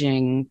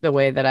changing the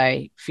way that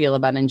I feel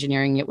about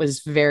engineering, it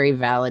was very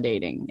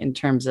validating in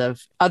terms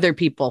of other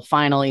people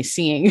finally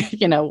seeing,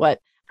 what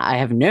I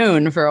have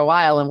known for a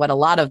while and what a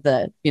lot of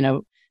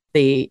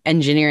the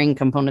engineering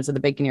components of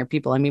the Baconeer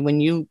people. I mean, when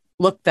you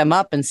look them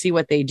up and see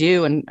what they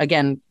do, and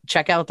again,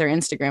 check out their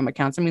Instagram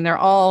accounts. I mean, they're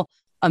all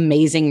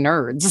amazing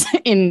nerds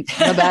in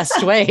the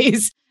best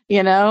ways.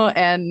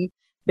 And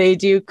they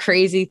do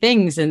crazy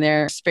things in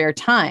their spare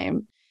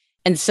time.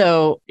 And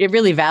so it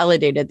really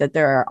validated that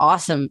there are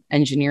awesome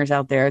engineers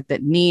out there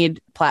that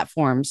need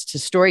platforms to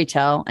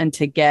storytell and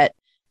to get,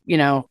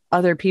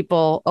 other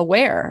people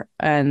aware.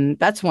 And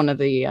that's one of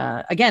the,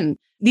 again,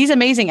 these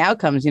amazing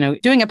outcomes.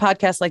 Doing a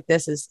podcast like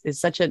this is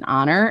such an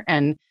honor.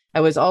 And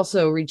I was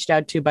also reached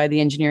out to by the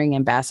Engineering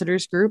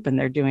Ambassadors Group, and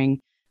they're doing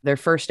their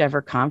first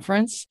ever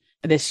conference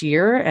this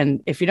year.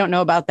 And if you don't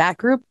know about that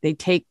group, they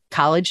take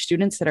college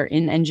students that are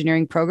in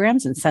engineering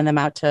programs and send them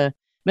out to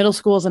middle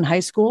schools and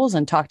high schools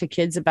and talk to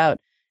kids about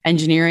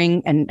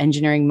engineering and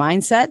engineering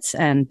mindsets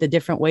and the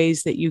different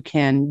ways that you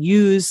can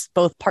use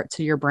both parts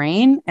of your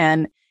brain.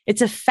 And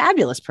it's a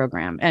fabulous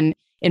program. And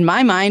in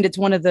my mind, it's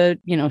one of the,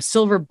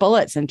 silver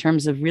bullets in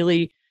terms of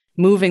really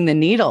moving the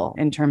needle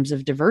in terms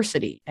of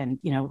diversity and,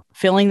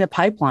 filling the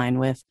pipeline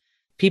with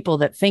people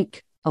that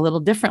think a little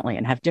differently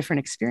and have different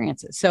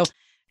experiences. So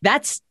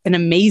that's an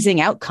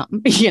amazing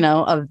outcome,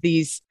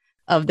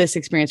 of this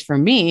experience for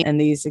me and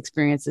these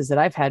experiences that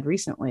I've had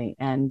recently.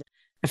 And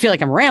I feel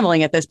like I'm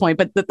rambling at this point,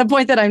 but the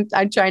point that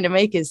I'm trying to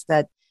make is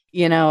that,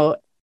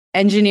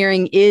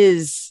 engineering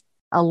is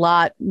a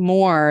lot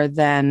more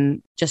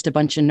than just a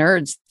bunch of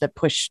nerds that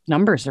push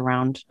numbers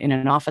around in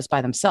an office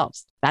by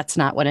themselves. That's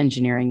not what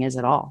engineering is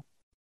at all.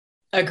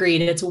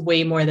 Agreed. It's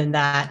way more than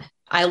that.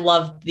 I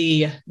love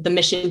the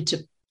mission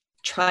to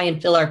try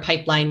and fill our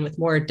pipeline with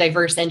more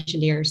diverse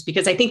engineers,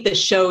 because I think the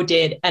show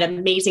did an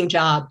amazing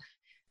job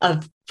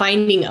of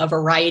finding a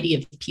variety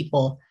of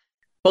people,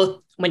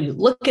 both when you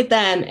look at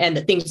them and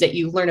the things that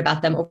you learn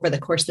about them over the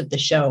course of the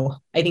show.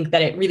 I think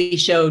that it really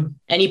showed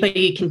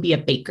anybody can be a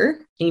baker,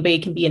 anybody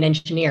can be an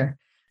engineer.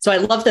 So I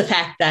love the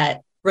fact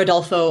that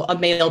Rodolfo, a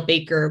male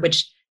baker,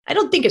 which I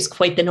don't think is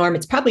quite the norm.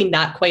 It's probably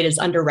not quite as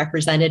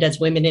underrepresented as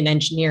women in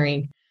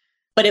engineering.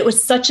 But it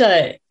was such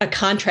a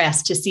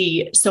contrast to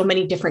see so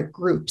many different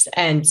groups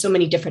and so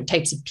many different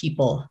types of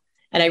people.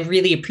 And I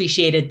really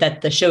appreciated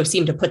that the show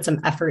seemed to put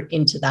some effort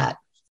into that.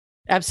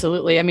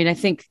 Absolutely. I mean, I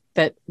think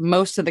that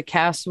most of the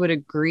cast would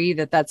agree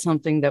that that's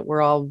something that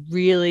we're all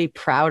really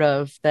proud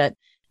of, that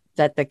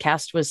the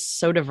cast was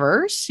so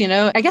diverse.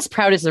 I guess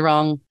proud is the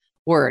wrong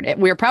word.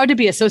 We're proud to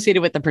be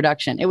associated with the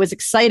production. It was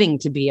exciting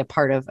to be a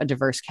part of a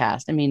diverse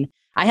cast. I mean,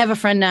 I have a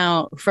friend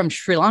now from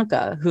Sri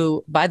Lanka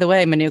who, by the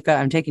way, Manuka,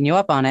 I'm taking you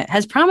up on it,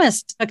 has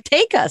promised to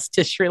take us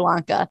to Sri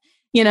Lanka,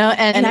 and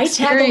I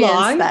tag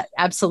along. That.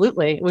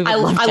 Absolutely. I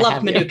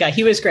love Manuka.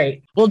 He was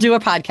great. We'll do a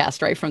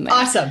podcast right from there.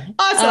 Awesome.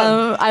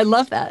 I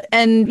love that.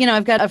 And,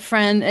 I've got a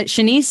friend,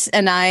 Shanice,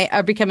 and I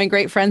are becoming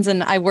great friends.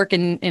 And I work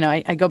in,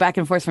 I go back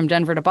and forth from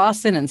Denver to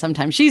Boston, and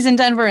sometimes she's in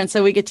Denver. And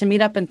so we get to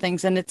meet up and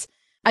things. And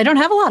I don't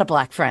have a lot of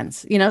Black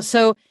friends,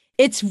 so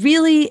it's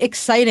really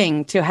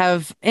exciting to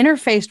have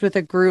interfaced with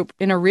a group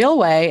in a real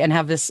way and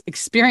have this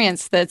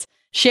experience that's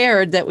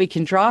shared that we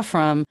can draw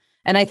from.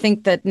 And I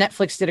think that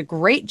Netflix did a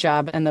great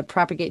job, and the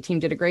Propagate team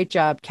did a great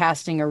job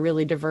casting a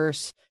really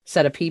diverse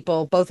set of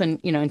people, both in,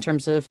 in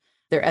terms of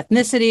their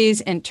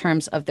ethnicities, in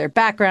terms of their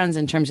backgrounds,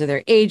 in terms of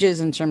their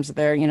ages, in terms of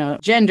their,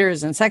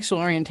 genders and sexual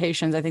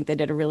orientations. I think they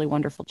did a really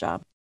wonderful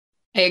job.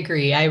 I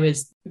agree. I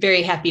was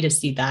very happy to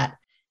see that.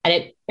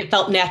 And it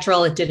felt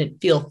natural. It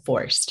didn't feel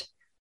forced.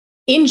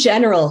 In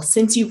general,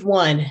 since you've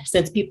won,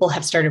 since people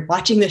have started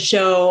watching the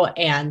show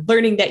and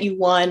learning that you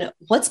won,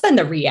 what's been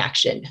the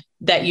reaction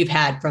that you've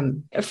had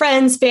from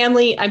friends,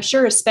 family? I'm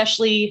sure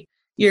especially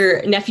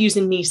your nephews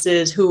and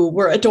nieces, who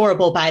were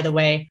adorable, by the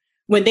way,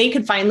 when they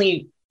could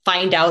finally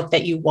find out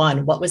that you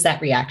won. What was that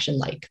reaction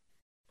like?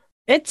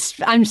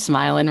 I'm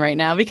smiling right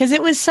now because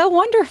it was so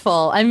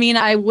wonderful. I mean,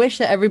 I wish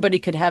that everybody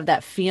could have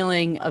that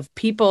feeling of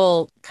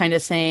people kind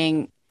of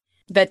saying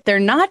that they're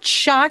not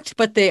shocked,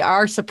 but they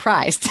are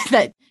surprised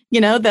that,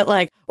 that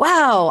like,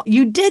 wow,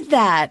 you did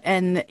that.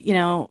 And,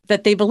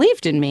 that they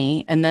believed in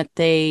me, and that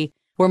they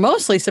were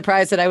mostly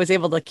surprised that I was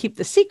able to keep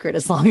the secret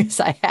as long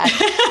as I had.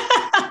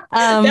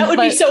 That would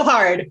be so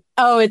hard.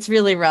 Oh, it's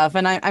really rough.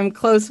 And I'm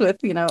close with,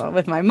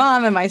 with my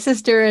mom and my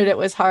sister, and it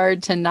was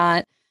hard to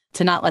not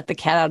let the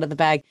cat out of the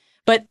bag.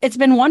 But it's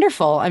been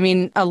wonderful. I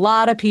mean, a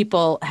lot of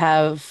people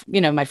have,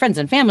 my friends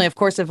and family, of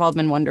course, have all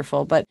been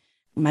wonderful, but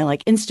my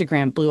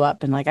Instagram blew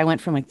up and I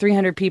went from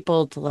 300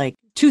 people to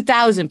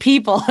 2,000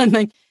 people.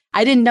 And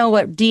I didn't know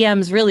what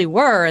DMs really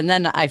were. And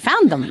then I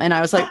found them and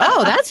I was like,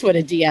 oh, that's what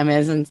a DM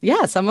is. And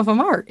yeah, some of them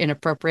are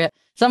inappropriate.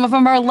 Some of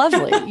them are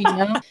lovely.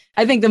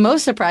 I think the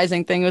most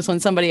surprising thing was when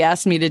somebody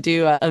asked me to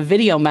do a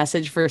video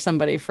message for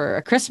somebody for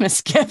a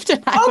Christmas gift.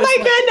 And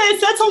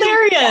goodness, that's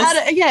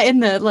hilarious. Yeah,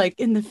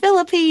 in the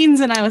Philippines.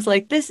 And I was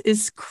like, this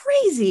is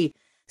crazy.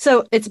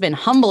 So it's been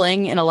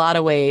humbling in a lot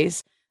of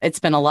ways. It's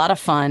been a lot of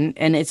fun.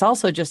 And it's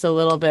also just a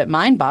little bit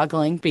mind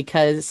boggling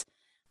because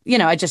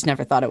I just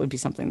never thought it would be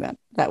something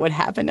that would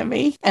happen to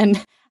me.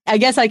 And I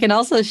guess I can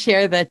also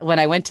share that when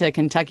I went to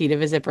Kentucky to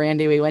visit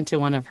Brandy, we went to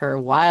one of her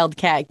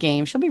Wildcat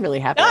games. She'll be really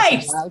happy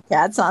with some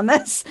Wildcats on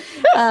this.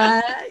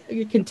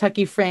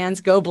 Kentucky fans,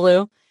 go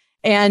blue.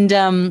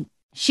 And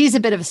she's a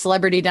bit of a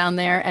celebrity down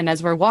there. And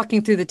as we're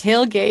walking through the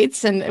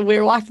tailgates and we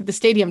were walking through the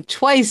stadium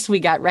twice, we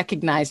got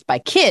recognized by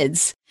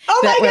kids.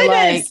 Oh, my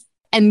goodness.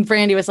 And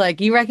Brandy was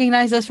like, you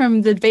recognize us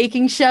from the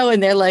baking show?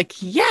 And they're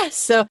like, yes.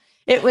 So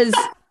it was...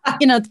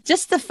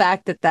 just the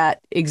fact that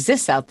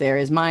exists out there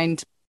is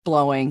mind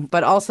blowing,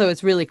 but also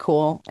it's really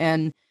cool.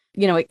 And,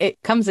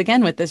 it comes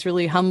again with this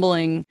really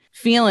humbling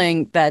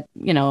feeling that,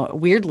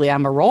 weirdly,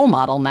 I'm a role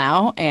model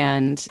now.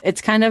 And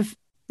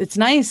it's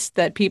nice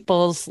that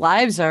people's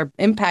lives are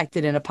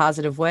impacted in a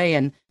positive way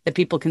and that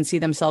people can see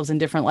themselves in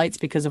different lights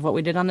because of what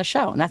we did on the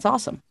show. And that's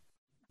awesome.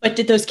 But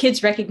did those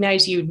kids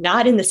recognize you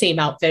not in the same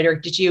outfit, or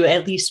did you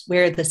at least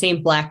wear the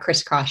same black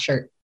crisscross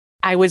shirt?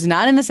 I was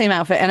not in the same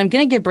outfit, and I'm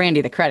going to give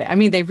Brandy the credit. I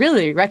mean, they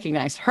really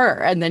recognized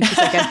her. And then she's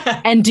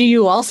like, and do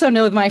you also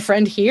know my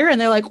friend here? And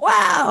they're like,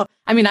 wow.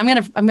 I mean, I'm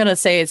going to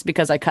say it's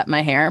because I cut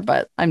my hair,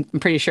 but I'm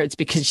pretty sure it's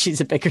because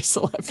she's a bigger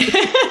celebrity.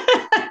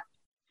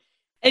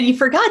 And you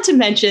forgot to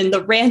mention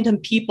the random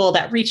people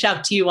that reach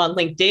out to you on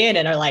LinkedIn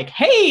and are like,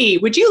 hey,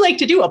 would you like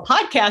to do a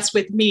podcast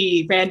with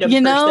me, random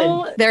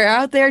person? They're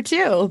out there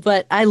too,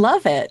 but I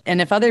love it. And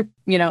if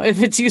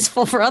if it's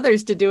useful for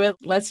others to do it,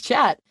 let's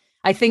chat.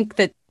 I think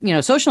that,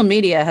 social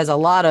media has a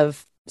lot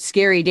of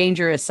scary,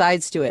 dangerous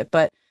sides to it,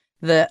 but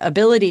the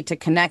ability to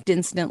connect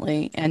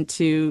instantly and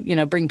to,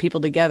 bring people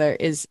together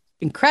is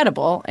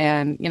incredible.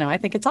 And, I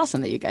think it's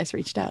awesome that you guys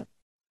reached out.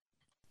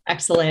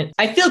 Excellent.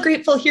 I feel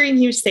grateful hearing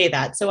you say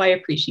that. So I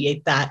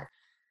appreciate that.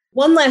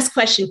 One last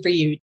question for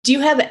you. Do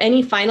you have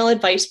any final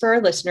advice for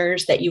our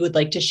listeners that you would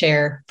like to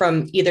share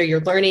from either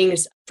your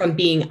learnings from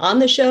being on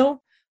the show,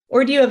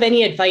 or do you have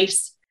any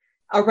advice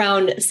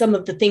around some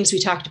of the things we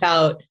talked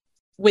about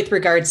with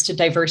regards to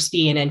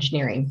diversity in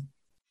engineering?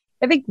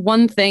 I think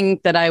one thing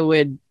that I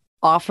would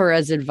offer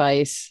as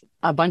advice,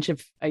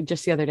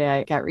 just the other day,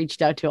 I got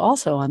reached out to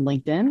also on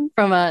LinkedIn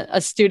from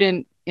a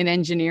student in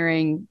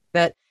engineering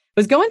that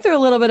was going through a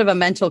little bit of a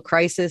mental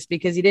crisis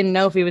because he didn't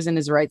know if he was in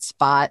his right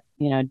spot,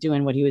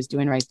 doing what he was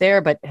doing right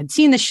there, but had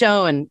seen the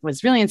show and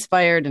was really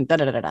inspired and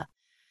da-da-da-da.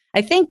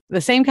 I think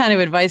the same kind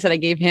of advice that I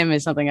gave him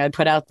is something I'd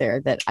put out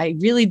there, that I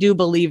really do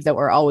believe that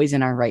we're always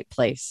in our right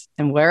place.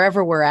 And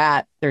wherever we're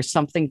at, there's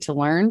something to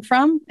learn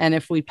from. And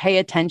if we pay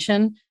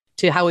attention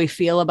to how we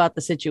feel about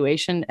the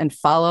situation and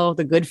follow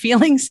the good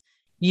feelings,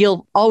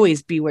 you'll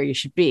always be where you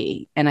should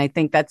be. And I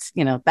think that's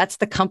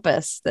the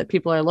compass that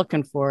people are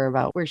looking for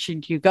about where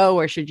should you go,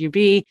 where should you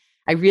be.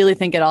 I really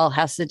think it all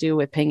has to do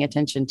with paying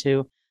attention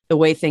to the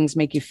way things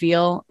make you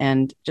feel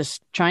and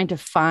just trying to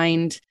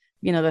find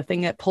the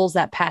thing that pulls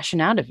that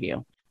passion out of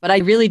you. But I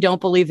really don't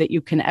believe that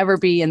you can ever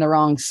be in the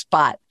wrong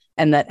spot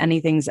and that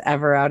anything's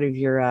ever out of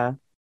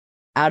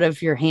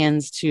your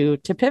hands to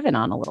pivot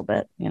on a little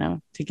bit,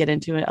 to get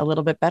into a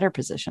little bit better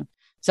position.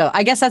 So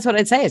I guess that's what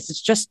I'd say. It's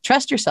just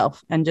trust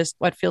yourself and just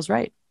what feels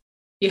right.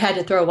 You had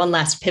to throw one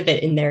last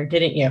pivot in there,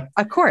 didn't you?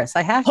 Of course,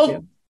 I have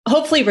to.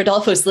 Hopefully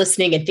Rodolfo's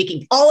listening and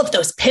thinking all of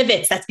those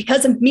pivots, that's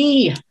because of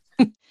me.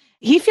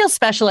 He feels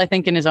special, I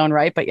think, in his own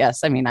right. But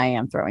yes, I mean, I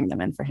am throwing them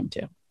in for him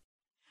too.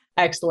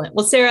 Excellent.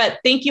 Well, Sara,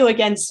 thank you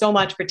again so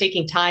much for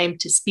taking time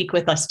to speak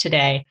with us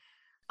today.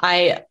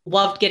 I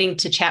loved getting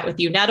to chat with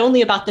you, not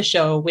only about the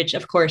show, which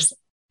of course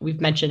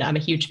we've mentioned I'm a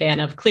huge fan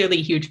of, clearly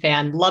a huge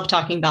fan, love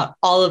talking about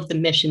all of the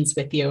missions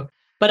with you,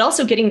 but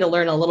also getting to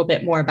learn a little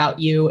bit more about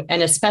you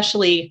and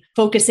especially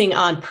focusing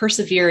on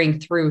persevering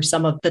through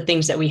some of the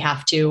things that we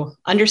have to,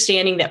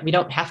 understanding that we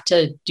don't have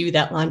to do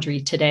that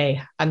laundry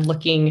today. I'm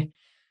looking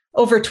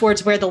over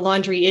towards where the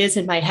laundry is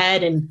in my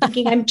head and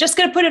thinking I'm just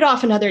going to put it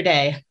off another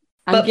day.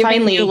 But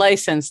finally, you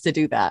license to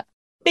do that.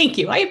 Thank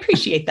you. I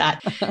appreciate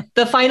that.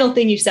 The final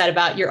thing you said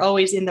about you're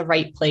always in the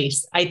right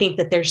place. I think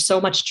that there's so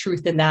much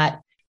truth in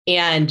that.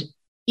 And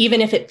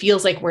even if it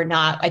feels like we're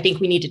not, I think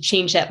we need to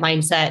change that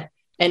mindset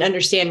and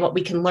understand what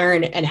we can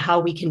learn and how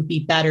we can be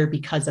better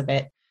because of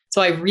it.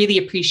 So I really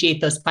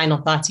appreciate those final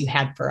thoughts you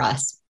had for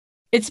us.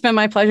 It's been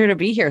my pleasure to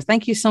be here.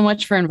 Thank you so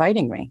much for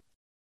inviting me.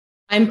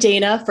 I'm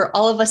Dayna. For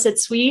all of us at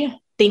SWE,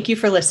 thank you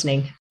for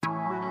listening.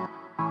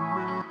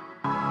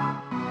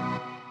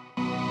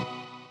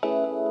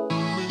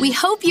 We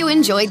hope you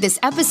enjoyed this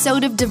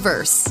episode of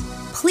Diverse.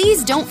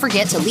 Please don't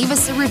forget to leave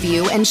us a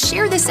review and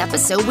share this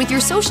episode with your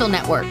social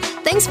network.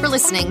 Thanks for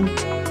listening.